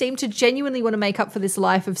that she seemed to genuinely want to make up for this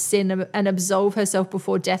life of sin and absolve herself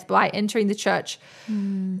before death by entering the church.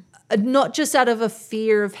 Not just out of a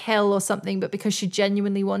fear of hell or something, but because she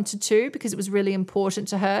genuinely wanted to, because it was really important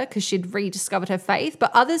to her, because she'd rediscovered her faith. But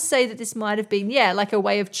others say that this might have been, like a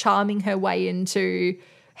way of charming her way into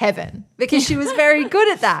heaven, because she was very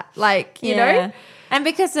good at that. Like, you know? And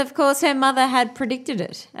because, of course, her mother had predicted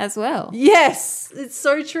it as well. Yes, it's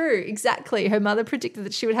so true. Exactly. Her mother predicted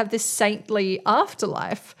that she would have this saintly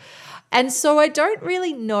afterlife. And so I don't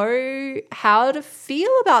really know how to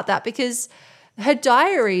feel about that, because her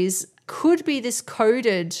diaries could be this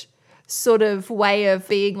coded sort of way of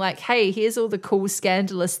being like, hey, here's all the cool,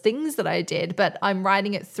 scandalous things that I did, but I'm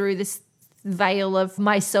writing it through this veil of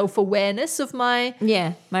my self-awareness of my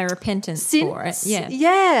my repentance sins. for it.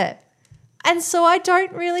 Yeah. And so I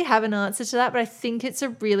don't really have an answer to that, but I think it's a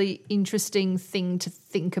really interesting thing to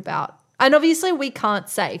think about. And obviously we can't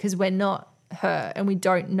say because we're not her and we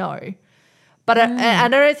don't know. But I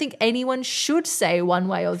don't think anyone should say one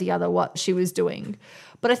way or the other what she was doing.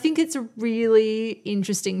 But I think it's really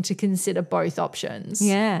interesting to consider both options.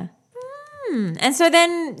 Yeah. And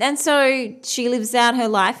so she lives out her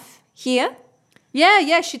life here?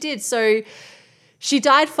 Yeah, she did. So she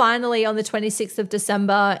died finally on the 26th of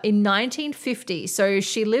December in 1950. So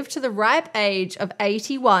she lived to the ripe age of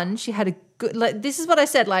 81. She had a good, this is what I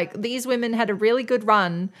said, like these women had a really good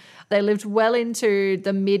run. They lived well into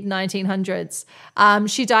the mid-1900s.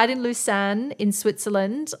 She died in Lausanne in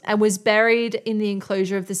Switzerland and was buried in the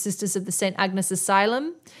enclosure of the Sisters of the St. Agnes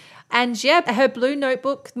Asylum. And her Blue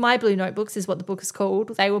Notebook, My Blue Notebooks is what the book is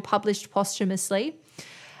called. They were published posthumously.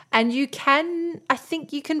 And I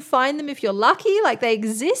think you can find them if you're lucky, like they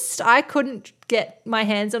exist. I couldn't get my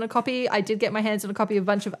hands on a copy. I did get my hands on a copy of a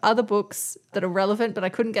bunch of other books that are relevant, but I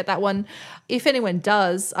couldn't get that one. If anyone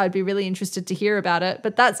does, I'd be really interested to hear about it.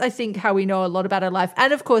 But that's, I think, how we know a lot about her life.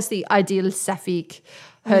 And of course, the Ideal Sapphic,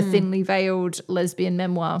 her thinly veiled lesbian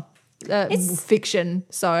memoir, fiction.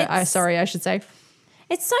 I should say.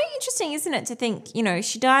 It's so interesting, isn't it, to think,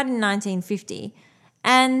 she died in 1950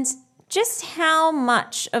 and just how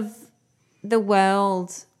much of the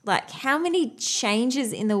world, like how many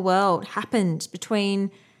changes in the world happened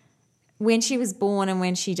between when she was born and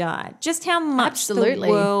when she died. Just how much the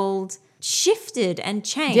world shifted and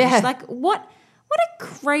changed. Yeah. Like what a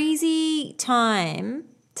crazy time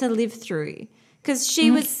to live through. Because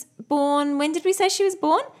she was born, when did we say she was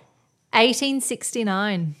born?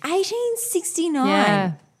 1869.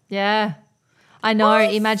 1869. Yeah. I know.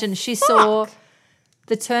 Imagine she saw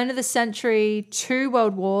the turn of the century, 2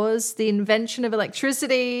 world wars, the invention of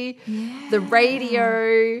electricity, the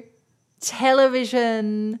radio,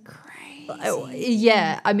 television. Crazy.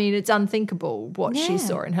 Yeah. I mean, it's unthinkable what she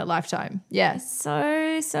saw in her lifetime. Yeah.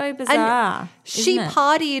 So bizarre. And she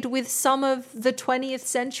partied with some of the 20th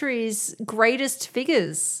century's greatest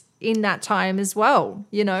figures in that time as well,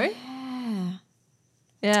 Yeah.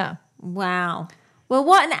 Wow. Well,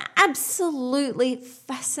 what an absolutely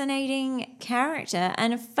fascinating character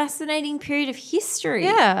and a fascinating period of history.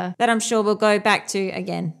 Yeah. That I'm sure we'll go back to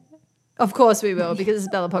again. Of course we will, because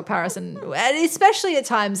it's Belle Epoque Paris, and especially at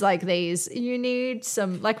times like these, you need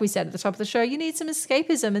some, like we said at the top of the show, you need some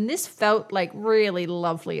escapism, and this felt like really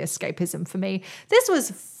lovely escapism for me. This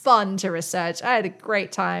was fun to research. I had a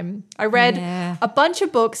great time. I read a bunch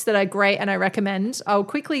of books that are great and I recommend. I'll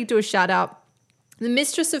quickly do a shout out. The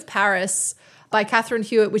Mistress of Paris by Catherine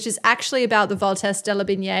Hewitt, which is actually about the Valtesse de la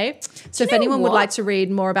Binière. So if anyone would like to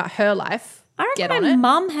read more about her life, get on it. My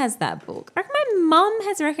mum has that book. I reckon my mum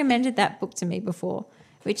has recommended that book to me before,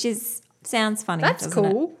 which sounds funny. That's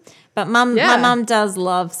cool. But my mum does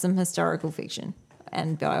love some historical fiction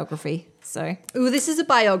and biography. So, this is a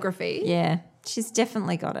biography. Yeah, she's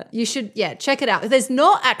definitely got it. You should, check it out. There's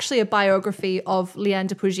not actually a biography of Liane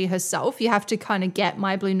de Pougy herself. You have to kind of get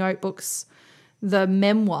My Blue Notebooks, the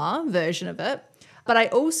memoir version of it. But I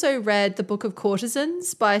also read The Book of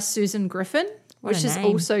Courtesans by Susan Griffin, which is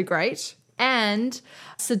also great. And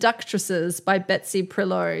Seductresses by Betsy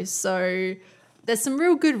Prillo. So there's some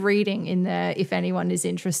real good reading in there if anyone is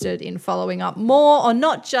interested in following up more on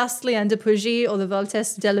not just Liane de Pougy or the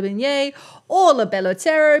Valtesse de la Binière or La Belle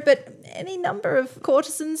Otero, but any number of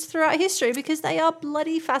courtesans throughout history, because they are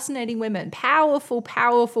bloody fascinating women, powerful,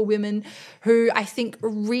 powerful women who I think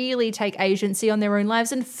really take agency on their own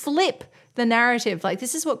lives and flip the narrative. Like,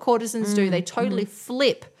 this is what courtesans do. They totally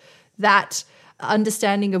flip that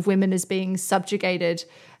understanding of women as being subjugated.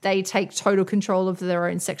 They take total control of their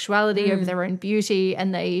own sexuality, over their own beauty,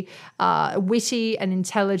 and they are witty and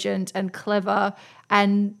intelligent and clever.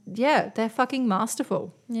 And they're fucking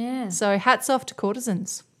masterful. Yeah. So hats off to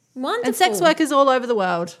courtesans. Wonderful. And sex workers all over the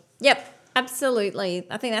world. Yep, absolutely.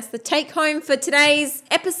 I think that's the take home for today's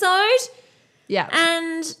episode. Yeah.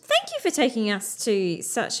 And thank you for taking us to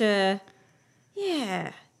such a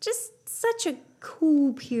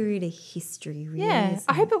cool period of history, really. Yeah.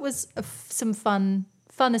 I hope it was some fun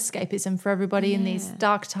escapism for everybody in these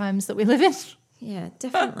dark times that we live in. Yeah,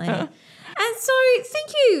 definitely. And so thank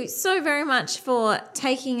you so very much for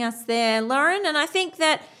taking us there, Lauren. And I think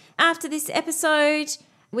that after this episode,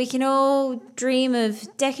 we can all dream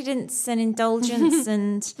of decadence and indulgence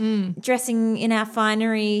and dressing in our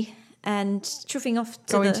finery and chuffing off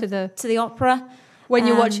to the opera. When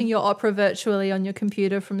you're watching your opera virtually on your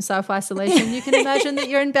computer from self-isolation, you can imagine that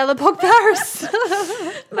you're in Belle Epoque Paris.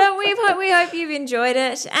 But we hope you've enjoyed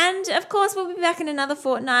it. And, of course, we'll be back in another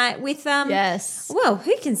fortnight with... yes. Well,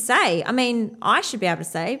 who can say? I mean, I should be able to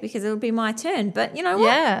say because it'll be my turn. But you know what?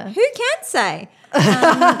 Yeah. Who can say?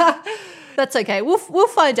 That's okay. We'll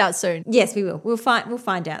find out soon. Yes, we will. We'll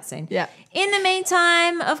find out soon. Yeah. In the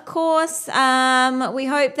meantime, of course, we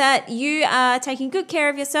hope that you are taking good care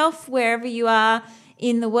of yourself wherever you are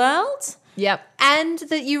in the world. Yep. And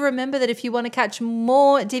that you remember that if you want to catch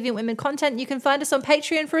more Deviant Women content, you can find us on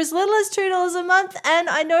Patreon for as little as $2 a month. And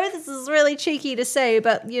I know this is really cheeky to say,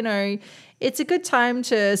 but, it's a good time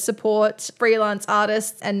to support freelance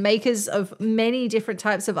artists and makers of many different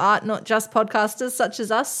types of art, not just podcasters such as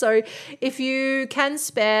us. So if you can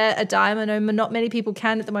spare a dime, I know not many people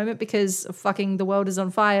can at the moment because fucking the world is on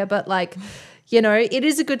fire, but you know, it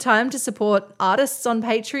is a good time to support artists on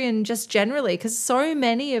Patreon just generally, because so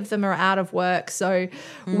many of them are out of work. So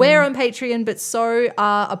we're on Patreon, but so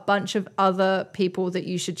are a bunch of other people that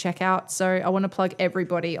you should check out. So I want to plug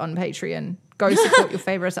everybody on Patreon. Go support your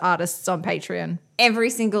favorite artists on Patreon.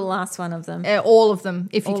 Every single last one of them. All of them,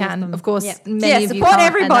 if you All of can. them. Of course, Yeah. many Yeah, of you support can't,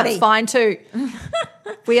 everybody. and that's fine too.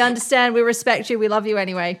 We understand, we respect you, we love you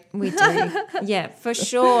anyway. We do. Yeah, for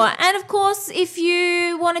sure. And of course, if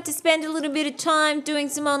you wanted to spend a little bit of time doing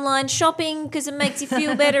some online shopping because it makes you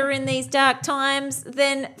feel better in these dark times,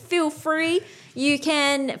 then feel free. You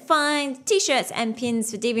can find t-shirts and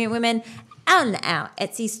pins for Deviant Women on our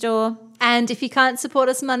Etsy store. And if you can't support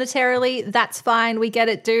us monetarily, that's fine. We get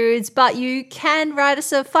it, dudes. But you can write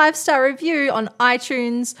us a 5-star review on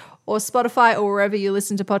iTunes or Spotify or wherever you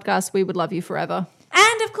listen to podcasts. We would love you forever.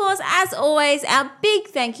 And of course, as always, our big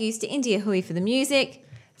thank yous to India Hui for the music.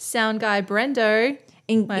 Sound guy Brendo,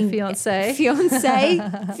 my fiance.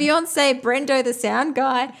 Fiance Brendo, the sound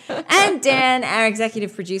guy. And Dan, our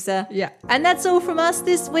executive producer. Yeah. And that's all from us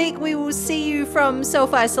this week. We will see you from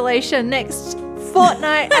self-isolation next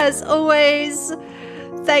fortnight as always.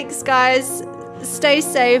 Thanks, guys. Stay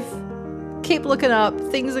safe. Keep looking up.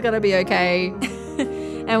 Things are going to be okay.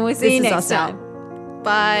 And we'll see you This is next us time. out.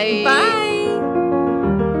 Bye. Bye.